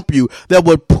prompt you, that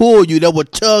will pull you, that will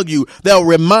tug you, that will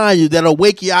remind you, that will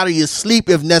wake you out of your sleep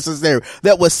if necessary,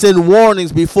 that will send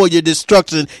warnings before your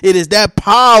destruction. It is that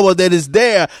power that is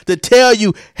there to tell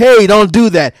you, hey, don't do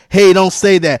that. Hey, don't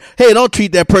say that. Hey, don't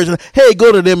treat that person. Hey,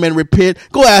 go to them and repent.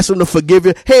 Go ask them to forgive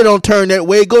you. Hey, don't turn that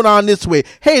way. Go down this way.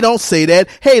 Hey, don't say that.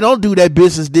 Hey, don't do that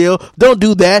business deal. Don't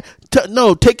do that.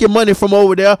 No, take your money from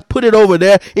over there, put it over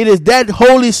there. It is that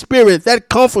Holy Spirit, that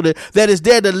Comforter that is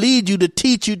there to lead you, to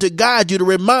teach you, to guide you, to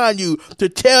remind you, to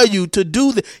tell you to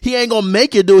do that. He ain't going to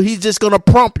make you do it. He's just going to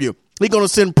prompt you. He's going to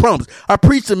send prompts. I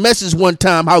preached a message one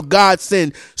time how God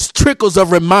sends trickles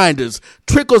of reminders,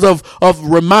 trickles of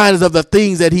reminders of the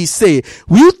things that he said.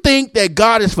 You think that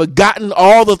God has forgotten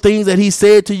all the things that he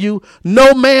said to you?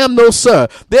 No, ma'am, no, sir.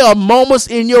 There are moments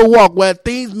in your walk where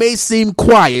things may seem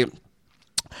quiet,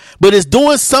 but it's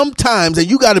doing sometimes, and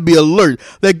you got to be alert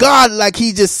that God, like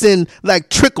he just send like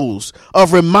trickles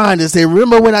of reminders. Say,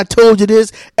 remember when I told you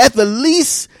this? At the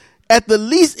least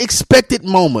expected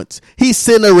moments, he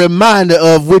sent a reminder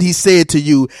of what he said to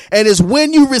you. And it's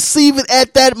when you receive it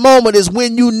at that moment is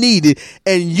when you need it.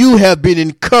 And you have been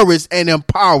encouraged and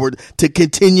empowered to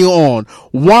continue on.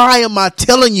 Why am I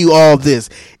telling you all this?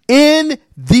 In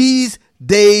these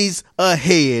days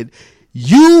ahead,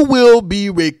 you will be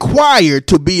required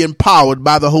to be empowered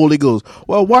by the Holy Ghost.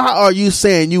 Well, why are you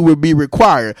saying you will be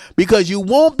required? Because you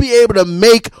won't be able to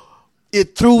make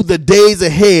it through the days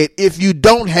ahead if you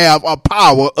don't have a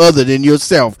power other than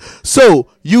yourself. So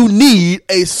you need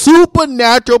a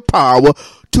supernatural power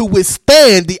to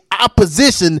withstand the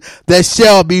opposition that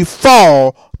shall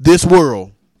befall this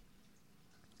world.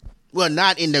 Well,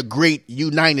 not in the great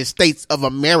United States of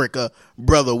America,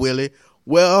 Brother Willie.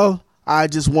 Well, I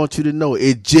just want you to know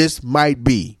it just might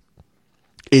be.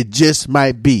 It just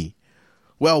might be.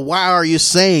 Well, why are you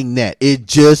saying that? It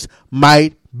just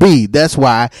might be. That's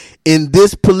why in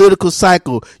this political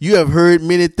cycle, you have heard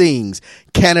many things.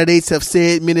 Candidates have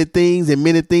said many things, and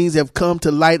many things have come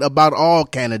to light about all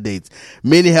candidates.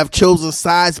 Many have chosen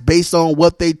sides based on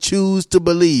what they choose to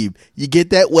believe. You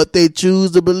get that? What they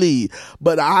choose to believe.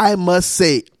 But I must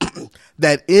say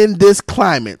that in this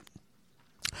climate,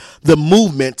 the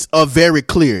movements are very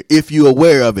clear, if you're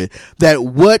aware of it, that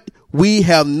what we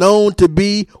have known to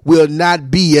be will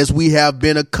not be as we have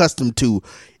been accustomed to.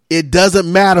 It doesn't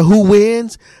matter who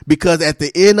wins, because at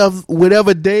the end of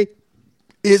whatever day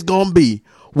it's going to be,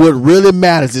 what really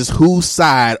matters is whose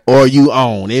side are you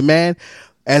on. Amen.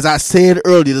 As I said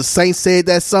earlier, the saints said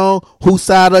that song, whose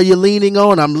side are you leaning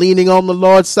on? I'm leaning on the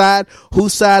Lord's side.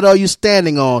 Whose side are you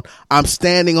standing on? I'm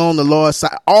standing on the Lord's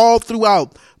side. All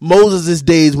throughout Moses'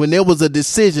 days, when there was a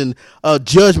decision, a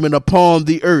judgment upon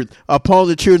the earth, upon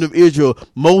the children of Israel,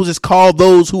 Moses called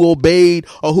those who obeyed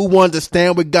or who wanted to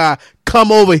stand with God,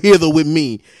 come over hither with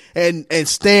me and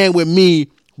stand with me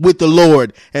with the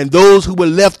Lord. And those who were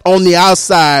left on the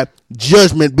outside,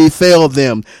 judgment befell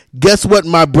them. Guess what,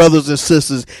 my brothers and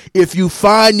sisters? If you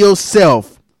find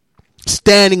yourself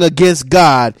standing against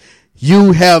God,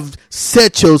 you have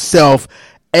set yourself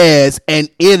as an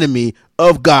enemy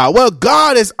of God. Well,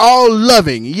 God is all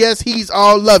loving. Yes, he's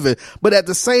all loving. But at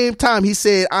the same time, he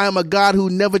said, I am a God who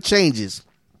never changes.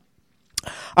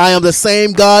 I am the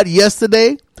same God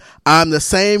yesterday, I'm the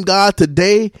same God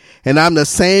today, and I'm the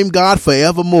same God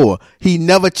forevermore. He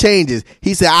never changes.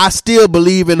 He said, I still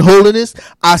believe in holiness.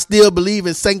 I still believe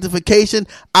in sanctification.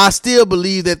 I still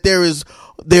believe that there is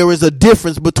a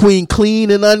difference between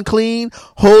clean and unclean,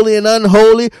 holy and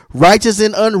unholy, righteous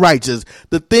and unrighteous.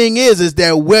 The thing is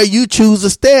that where you choose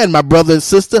to stand, my brother and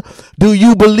sister, do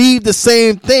you believe the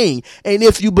same thing? And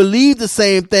if you believe the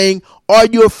same thing, are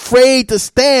you afraid to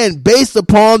stand based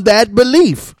upon that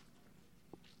belief?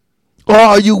 Or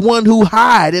are you one who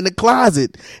hide in the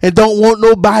closet and don't want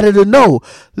nobody to know?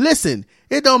 Listen,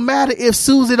 it don't matter if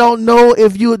Susie don't know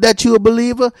that you're a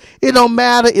believer. It don't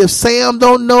matter if Sam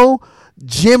don't know,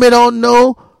 Jimmy don't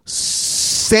know,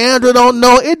 Sandra don't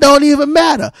know. It don't even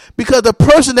matter, because the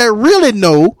person that really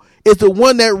know is the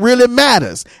one that really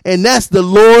matters. And that's the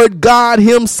Lord God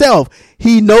himself.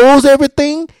 He knows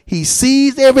everything. He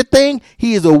sees everything.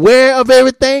 He is aware of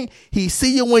everything. He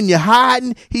see you when you're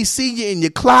hiding. He see you in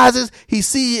your closets. He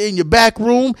see you in your back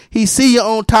room. He see you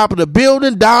on top of the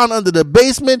building, down under the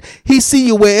basement. He see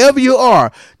you wherever you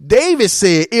are. David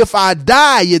said, if I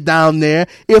die, you're down there.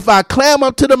 If I climb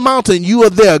up to the mountain, you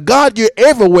are there. God, you're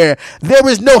everywhere. There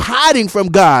is no hiding from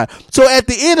God. So at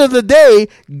the end of the day,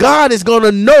 God is going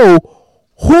to know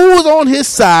who's on his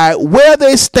side, where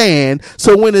they stand.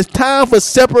 So when it's time for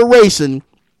separation,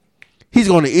 he's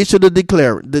going to issue the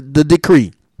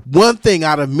decree. One thing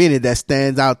out of many that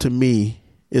stands out to me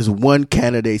is one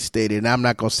candidate stated, and I'm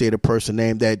not going to say the person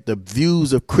name, that the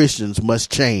views of Christians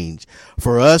must change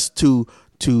for us to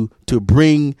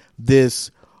bring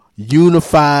this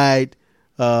unified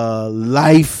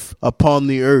life upon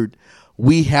the earth.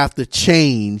 We have to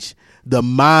change the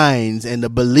minds and the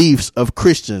beliefs of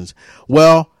Christians.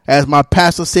 Well, as my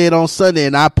pastor said on Sunday,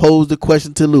 and I posed the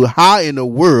question to Lou, how in the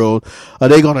world are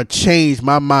they going to change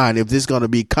my mind if this is going to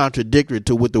be contradictory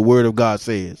to what the word of God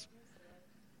says?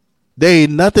 There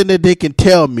ain't nothing that they can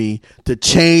tell me to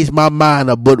change my mind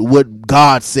about what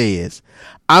God says.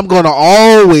 I'm going to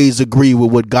always agree with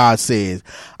what God says.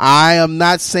 I am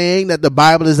not saying that the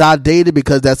Bible is outdated,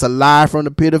 because that's a lie from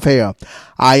the pit of hell.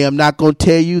 I am not going to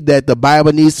tell you that the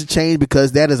Bible needs to change,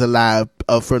 because that is a lie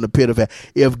from the pit of hell.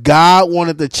 If God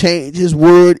wanted to change his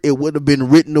word, it would have been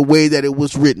written the way that it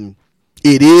was written.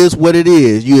 It is what it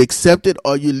is. You accept it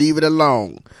or you leave it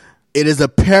alone. It is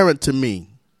apparent to me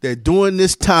that during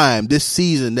this time, this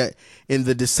season, that in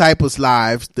the disciples'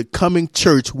 lives, the coming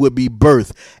church will be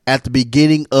birthed at the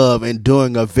beginning of and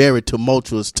during a very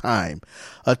tumultuous time,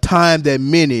 a time that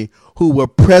many who were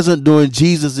present during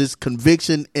Jesus'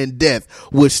 conviction and death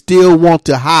would still want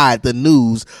to hide the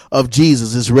news of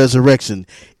Jesus' resurrection.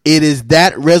 It is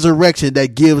that resurrection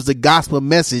that gives the gospel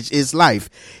message its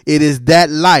life. It is that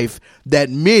life that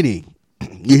many,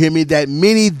 you hear me, that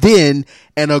many then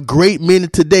and a great many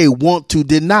today want to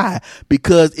deny,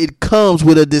 because it comes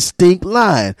with a distinct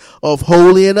line of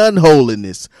holy and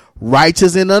unholiness,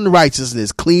 righteous and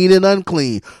unrighteousness, clean and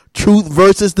unclean, truth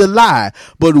versus the lie.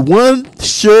 But one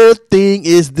sure thing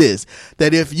is this,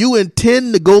 that if you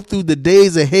intend to go through the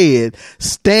days ahead,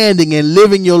 standing and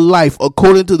living your life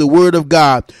according to the word of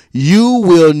God, you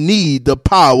will need the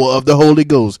power of the Holy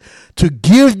Ghost to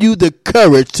give you the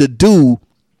courage to do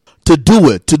to do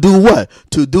it. To do what?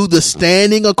 To do the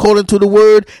standing according to the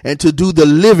word and to do the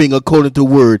living according to the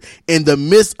word in the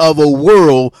midst of a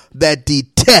world that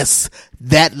detests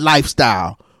that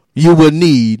lifestyle. You will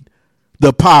need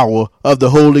the power of the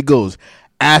Holy Ghost.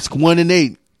 Acts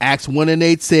 1:8. Acts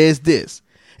 1:8 says this,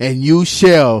 and you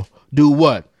shall do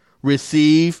what?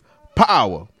 Receive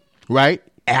power, right?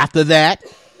 After that,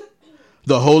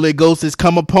 the Holy Ghost has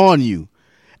come upon you.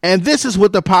 And this is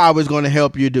what the power is going to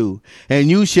help you do. And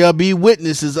you shall be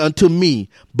witnesses unto me,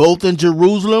 both in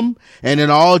Jerusalem and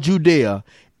in all Judea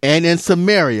and in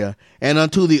Samaria and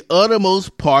unto the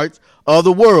uttermost parts of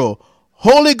the world.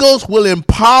 Holy Ghost will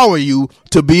empower you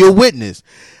to be a witness.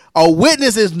 A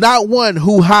witness is not one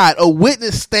who hides. A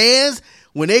witness stands.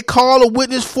 When they call a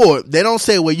witness forth, they don't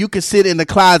say, well, you can sit in the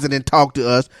closet and talk to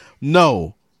us.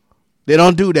 No, they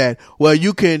don't do that. Well,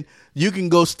 you can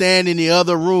go stand in the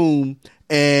other room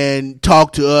and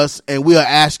talk to us and we'll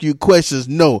ask you questions.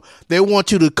 No, they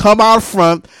want you to come out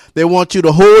front. They want you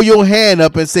to hold your hand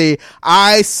up and say,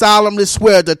 I solemnly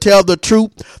swear to tell the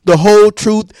truth, the whole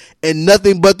truth, and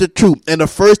nothing but the truth. And the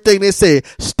first thing they say,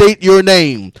 state your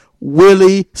name,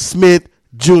 Willie Smith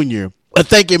Jr.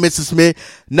 Thank you, Mr. Smith.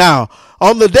 Now,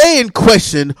 on the day in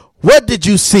question, what did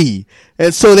you see?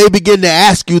 And so they begin to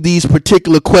ask you these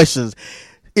particular questions.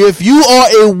 If you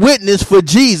are a witness for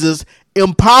Jesus,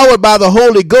 empowered by the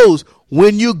Holy Ghost,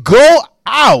 when you go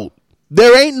out,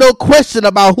 there ain't no question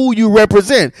about who you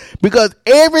represent, because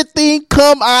everything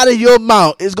come out of your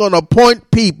mouth is going to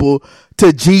point people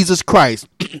to Jesus Christ.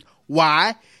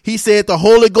 Why? He said the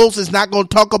Holy Ghost is not going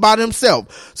to talk about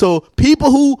himself. So people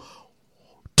who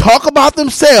talk about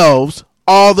themselves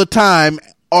all the time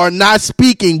are not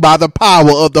speaking by the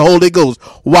power of the Holy Ghost.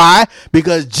 Why?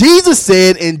 Because Jesus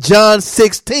said in John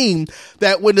 16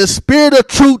 that when the Spirit of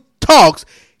truth talks,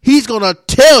 he's going to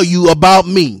tell you about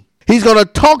me. He's going to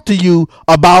talk to you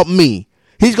about me.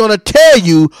 He's going to tell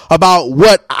you about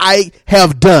what I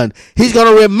have done. He's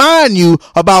going to remind you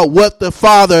about what the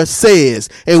Father says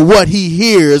and what he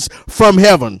hears from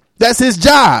heaven. That's his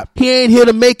job. He ain't here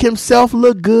to make himself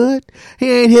look good.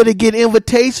 He ain't here to get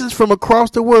invitations from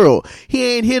across the world. He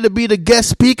ain't here to be the guest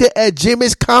speaker at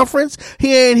Jimmy's conference.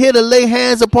 He ain't here to lay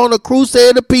hands upon a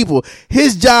crusade of people.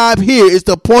 His job here is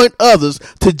to point others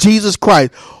to Jesus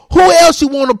Christ. Who else you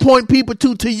want to point people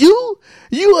to you?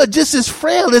 You are just as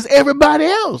frail as everybody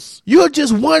else. You're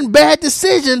just one bad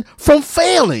decision from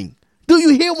failing. Do you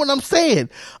hear what I'm saying?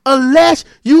 Unless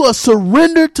you are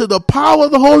surrendered to the power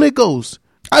of the Holy Ghost.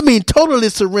 I mean, totally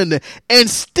surrender. And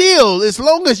still, as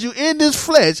long as you're in this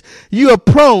flesh, you are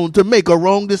prone to make a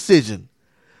wrong decision.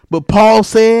 But Paul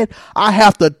said, I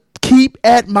have to keep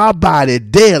at my body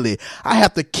daily. I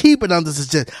have to keep it under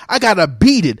suggestion. I got to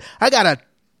beat it. I got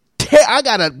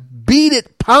to beat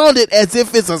it, pound it as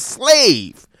if it's a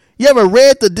slave. You ever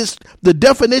read the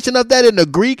definition of that in the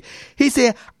Greek? He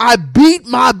said, I beat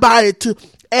my body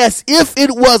as if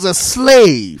it was a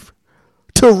slave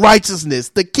to righteousness,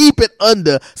 to keep it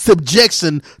under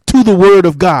subjection to the word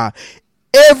of God.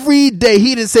 Every day.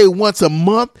 He didn't say once a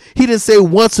month. He didn't say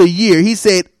once a year. He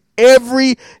said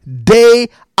every day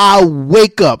I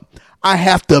wake up, I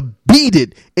have to beat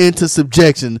it into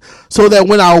subjection, so that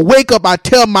when I wake up, I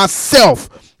tell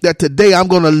myself that today I'm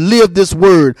going to live this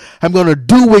word. I'm going to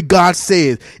do what God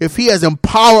says. If he has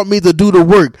empowered me to do the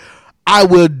work, I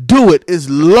will do it as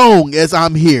long as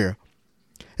I'm here.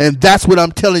 And that's what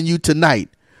I'm telling you tonight,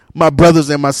 my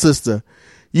brothers and my sister.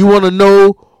 You want to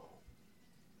know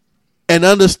and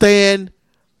understand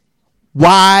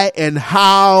why and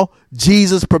how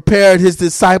Jesus prepared his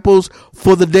disciples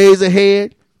for the days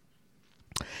ahead?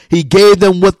 He gave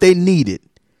them what they needed.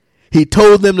 He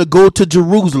told them to go to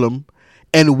Jerusalem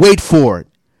and wait for it.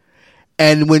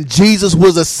 And when Jesus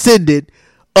was ascended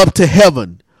up to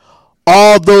heaven,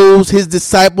 all those his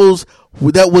disciples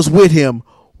that was with him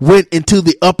went into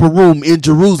the upper room in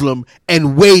Jerusalem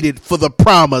and waited for the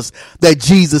promise that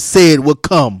Jesus said would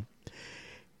come.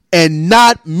 And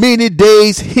not many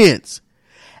days hence,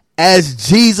 as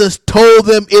Jesus told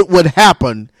them it would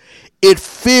happen, it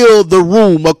filled the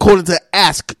room, according to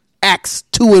Acts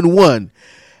 2:1,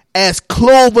 as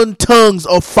cloven tongues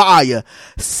of fire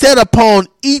set upon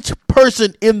each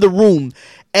person in the room,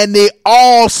 and they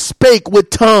all spake with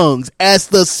tongues as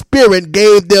the Spirit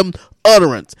gave them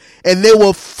utterance, and they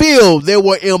were filled, they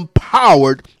were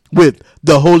empowered with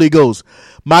the Holy Ghost.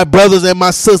 My brothers and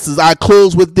my sisters, I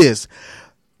close with this,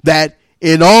 that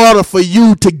in order for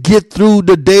you to get through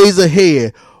the days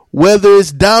ahead, whether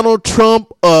it's Donald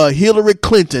Trump or Hillary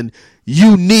Clinton,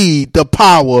 you need the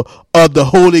power of the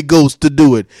Holy Ghost to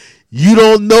do it. You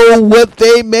don't know what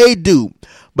they may do,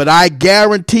 But I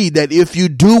guarantee that if you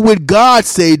do what God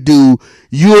say do,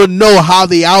 you'll know how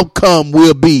the outcome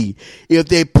will be. If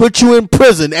they put you in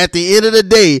prison, at the end of the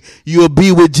day, you'll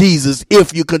be with Jesus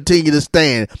if you continue to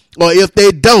stand. Or if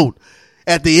they don't,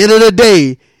 at the end of the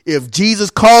day, if Jesus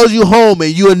calls you home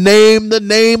and you will name the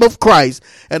name of Christ,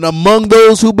 and among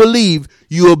those who believe,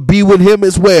 you will be with him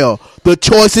as well. The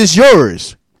choice is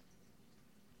yours.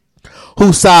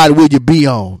 Whose side will you be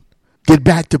on? Get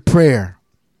back to prayer.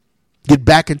 Get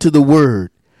back into the word.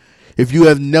 If you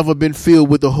have never been filled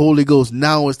with the Holy Ghost,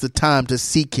 now is the time to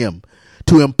seek him,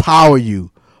 to empower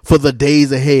you for the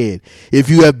days ahead. If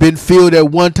you have been filled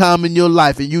at one time in your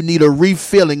life and you need a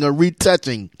refilling, a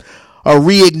retouching, a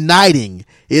reigniting,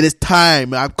 it is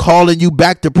time. I'm calling you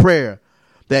back to prayer.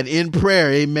 That in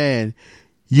prayer, amen,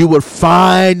 you would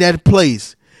find that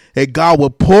place that God will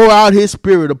pour out his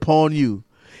spirit upon you.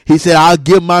 He said, I'll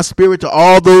give my spirit to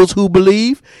all those who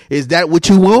believe. Is that what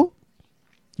you want?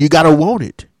 You got to want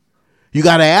it. You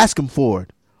got to ask him for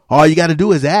it. All you got to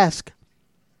do is ask.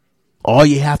 All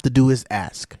you have to do is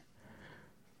ask.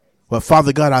 Well,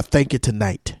 Father God, I thank you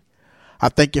tonight. I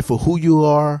thank you for who you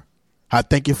are. I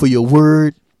thank you for your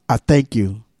word. I thank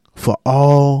you for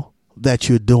all that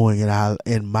you're doing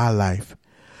in my life.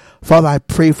 Father, I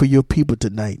pray for your people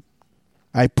tonight.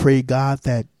 I pray, God,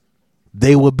 that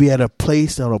they will be at a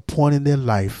place or a point in their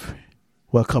life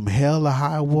where come hell or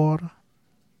high water,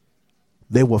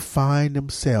 they will find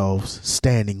themselves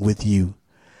standing with you.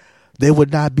 They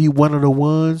would not be one of the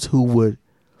ones who would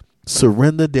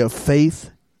surrender their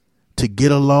faith to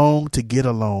get along.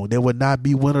 They would not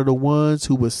be one of the ones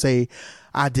who would say,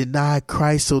 I deny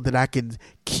Christ so that I can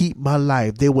keep my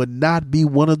life. They would not be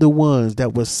one of the ones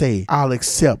that would say, I'll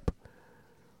accept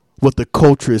what the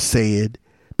culture is saying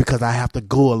because I have to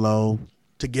go along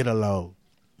to get along.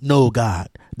 No, God,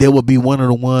 they will be one of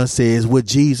the ones says what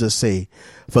Jesus say,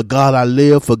 for God I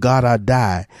live, for God I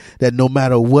die, that no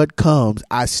matter what comes,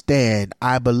 I stand,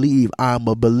 I believe I'm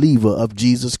a believer of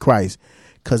Jesus Christ,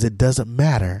 because it doesn't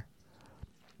matter.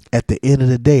 At the end of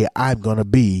the day, I'm going to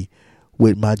be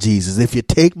with my Jesus. If you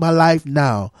take my life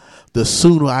now, the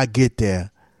sooner I get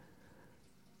there.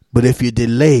 But if you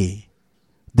delay,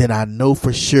 then I know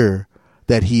for sure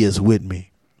that he is with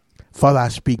me. Father, I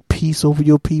speak peace over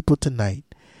your people tonight.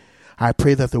 I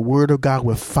pray that the word of God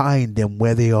will find them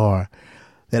where they are.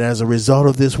 That as a result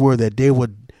of this word, that they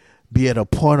would be at a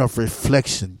point of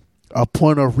reflection, a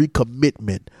point of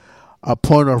recommitment, a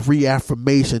point of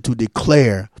reaffirmation to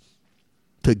declare,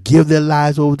 to give their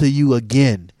lives over to you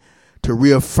again, to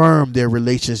reaffirm their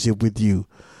relationship with you,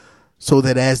 so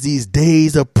that as these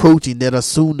days approaching that are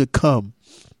soon to come,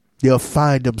 they'll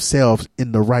find themselves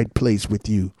in the right place with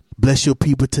you. Bless your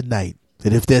people tonight,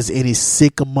 that if there's any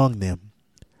sick among them,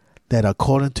 that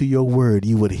according to your word,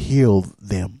 you would heal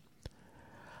them.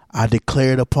 I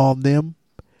declare it upon them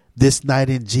this night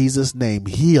in Jesus' name,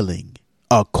 healing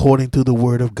according to the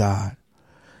word of God.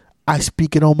 I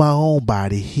speak it on my own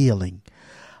body, healing.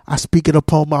 I speak it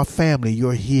upon my family,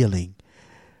 your healing,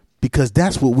 because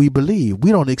that's what we believe.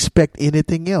 We don't expect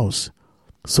anything else.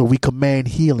 So we command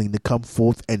healing to come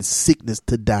forth and sickness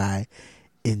to die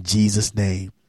in Jesus' name.